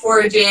doing the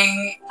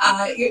foraging,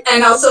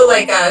 and also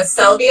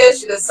salvia.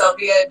 She does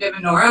salvia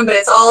divinorum, but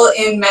it's all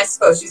in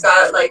Mexico. She's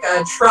got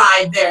a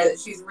tribe there that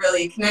she's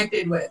really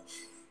connected with.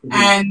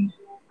 Mm-hmm.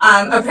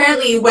 And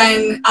apparently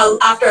when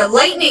after a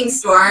lightning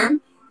storm,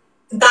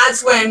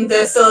 that's when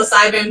the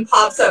psilocybin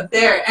pops up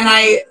there. And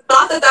I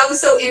thought that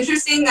was so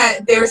interesting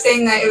that they were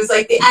saying that it was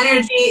the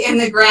energy in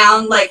the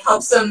ground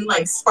helps them,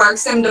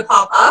 sparks them to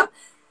pop up.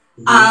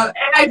 And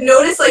I've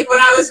noticed when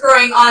I was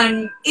growing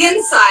on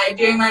inside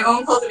doing my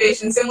own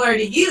cultivation, similar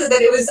to you,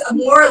 that it was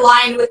more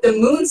aligned with the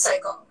moon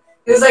cycle.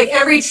 It was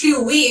every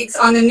 2 weeks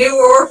on the new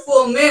or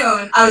full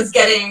moon, I was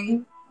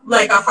getting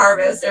a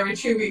harvest every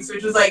 2 weeks,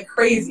 which was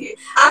crazy.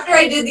 After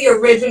I did the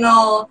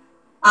original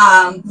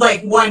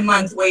 1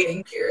 month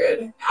waiting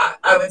period,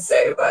 I would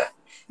say. But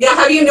yeah,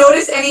 have you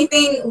noticed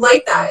anything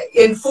like that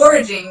in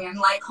foraging and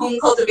home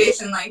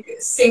cultivation,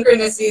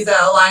 synchronicities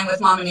that align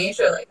with Mama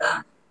Nature like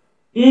that?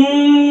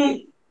 I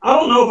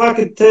don't know if I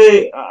could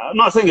say. I'm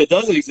not saying it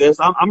doesn't exist.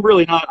 I'm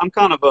really not.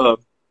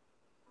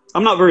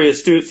 I'm not very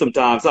astute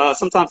sometimes.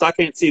 Sometimes I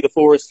can't see the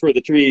forest for the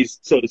trees,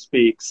 so to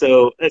speak.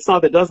 So it's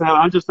not that it doesn't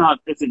happen. I'm just not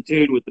as in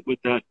tune with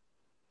that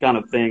kind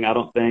of thing, I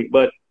don't think.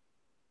 But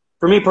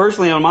for me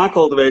personally, on my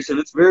cultivation,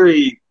 it's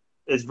very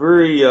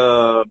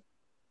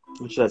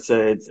what should I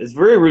say? It's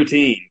very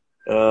routine.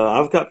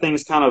 I've got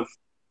things kind of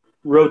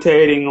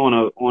rotating on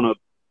a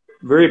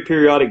very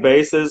periodic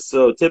basis.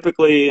 So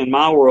typically in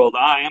my world,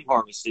 I am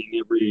harvesting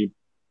every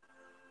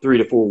 3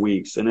 to 4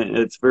 weeks, and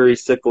it's very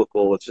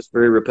cyclical. It's just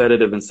very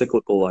repetitive and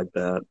cyclical like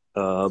that.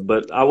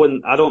 But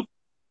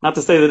not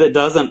to say that it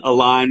doesn't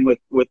align with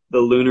the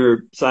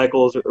lunar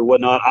cycles or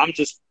whatnot. I'm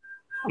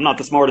not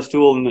the smartest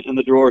tool in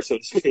the drawer, so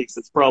to speak. So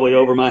it's probably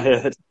over my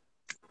head.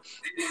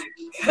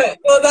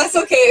 Well, that's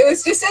okay. It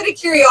was just out of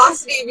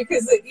curiosity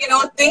because,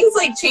 things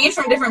change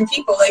from different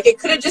people. It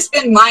could have just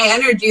been my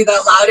energy that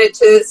allowed it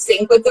to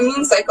sync with the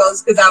moon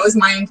cycles because that was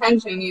my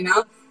intention,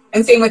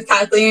 And same with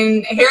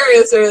Kathleen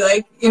Harris, or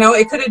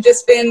it could have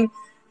just been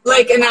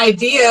an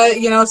idea,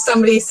 if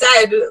somebody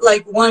said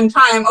one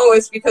time, oh,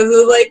 it's because of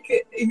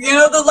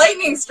the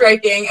lightning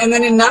striking, and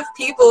then enough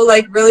people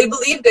really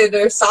believed it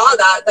or saw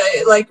that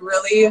it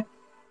really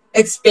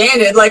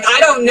expanded. I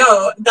don't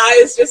know. That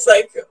is just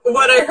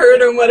what I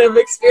heard and what I've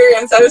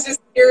experienced. I was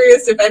just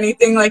curious if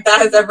anything like that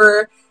has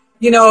ever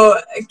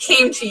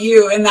came to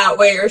you in that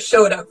way or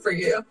showed up for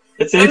you.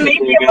 It's And maybe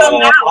interesting. it will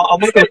now. I'll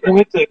make it a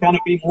point to kind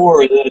of be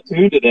more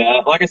attuned to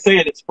that. Like I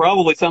said, it's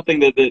probably something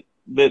that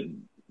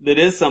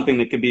is something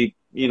that can be,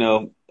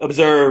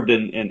 observed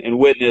and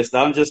witnessed.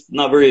 I'm just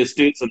not very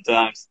astute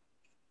sometimes.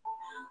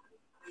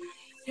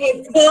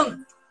 Hey, well,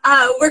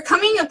 we're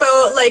coming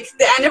about like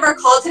the end of our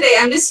call today.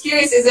 I'm just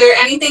curious, is there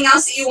anything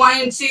else that you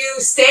wanted to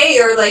say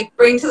or like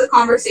bring to the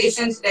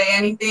conversation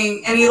today?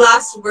 Any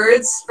last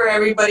words for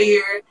everybody?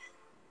 Or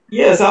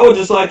Yes, I would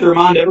just like to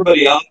remind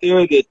everybody out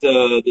there that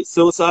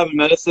psilocybin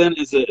medicine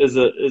is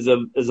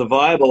a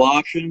viable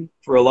option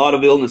for a lot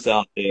of illness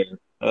out there.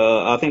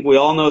 I think we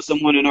all know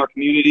someone in our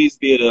communities,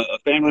 be it a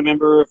family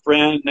member, a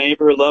friend,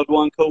 neighbor, loved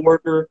one,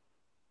 coworker,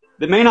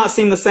 that may not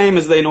seem the same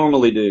as they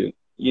normally do,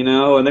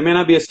 and they may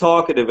not be as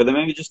talkative, or they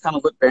may just kind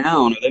of look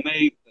down, or they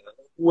may,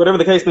 whatever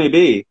the case may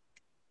be.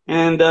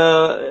 And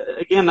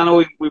again, I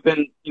know we've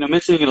been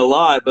mentioning it a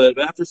lot, but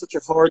after such a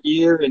hard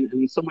year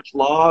and so much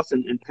loss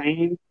and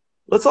pain,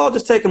 let's all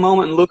just take a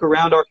moment and look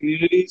around our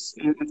communities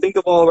and think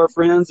of all of our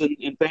friends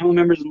and family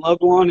members and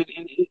loved ones.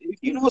 And if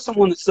you know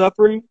someone that's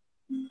suffering,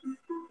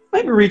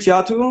 maybe reach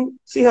out to them,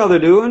 see how they're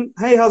doing.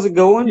 Hey, how's it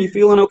going? You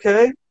feeling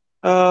okay?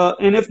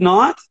 And if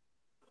not,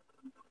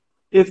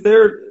 if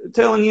they're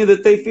telling you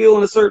that they feel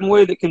in a certain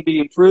way that can be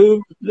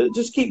improved,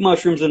 just keep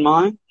mushrooms in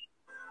mind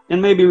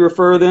and maybe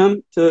refer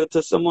them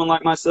to someone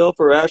like myself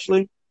or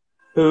Ashley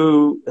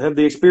who have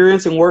the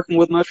experience in working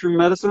with mushroom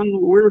medicine.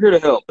 We're here to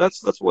help.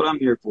 That's what I'm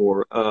here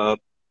for.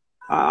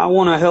 I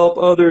want to help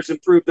others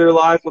improve their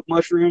life with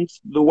mushrooms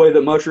the way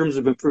that mushrooms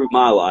have improved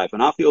my life.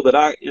 And I feel that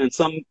I, in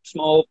some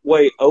small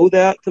way, owe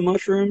that to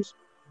mushrooms.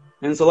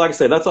 And so, like I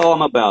said, that's all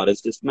I'm about.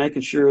 It's just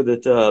making sure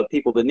that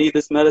people that need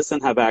this medicine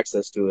have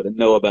access to it and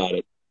know about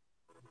it.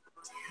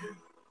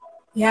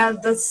 yeah,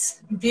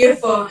 that's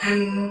beautiful,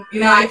 and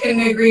I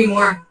couldn't agree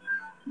more.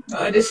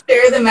 Just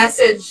share the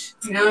message.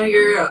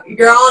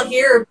 You're all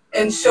here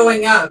and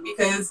showing up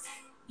because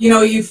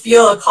you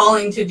feel a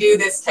calling to do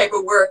this type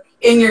of work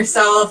in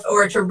yourself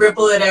or to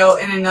ripple it out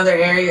in another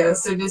area.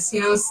 So just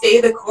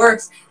stay the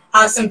course,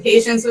 have some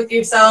patience with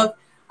yourself,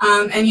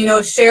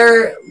 and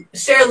share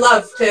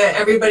love to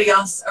everybody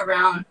else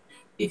around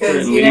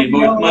because we need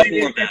much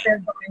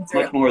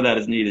more of that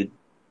is needed.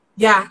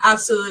 Yeah,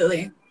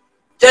 absolutely.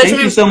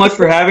 Thank you so much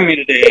for having me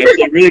today.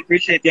 I really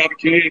appreciate the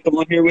opportunity to come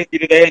on here with you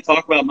today and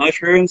talk about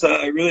mushrooms.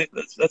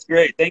 That's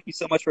great. Thank you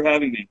so much for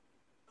having me.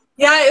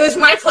 Yeah, it was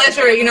my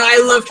pleasure.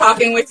 I love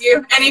talking with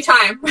you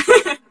anytime.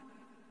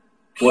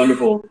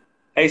 Wonderful.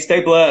 Hey,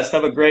 stay blessed.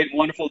 Have a great,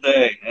 wonderful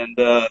day, and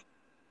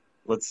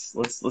let's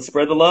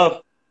spread the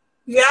love.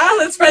 Yeah,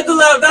 let's spread the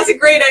love. That's a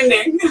great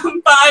ending.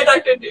 Bye,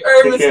 Dr.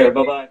 Take care.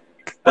 Bye-bye.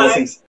 Blessings.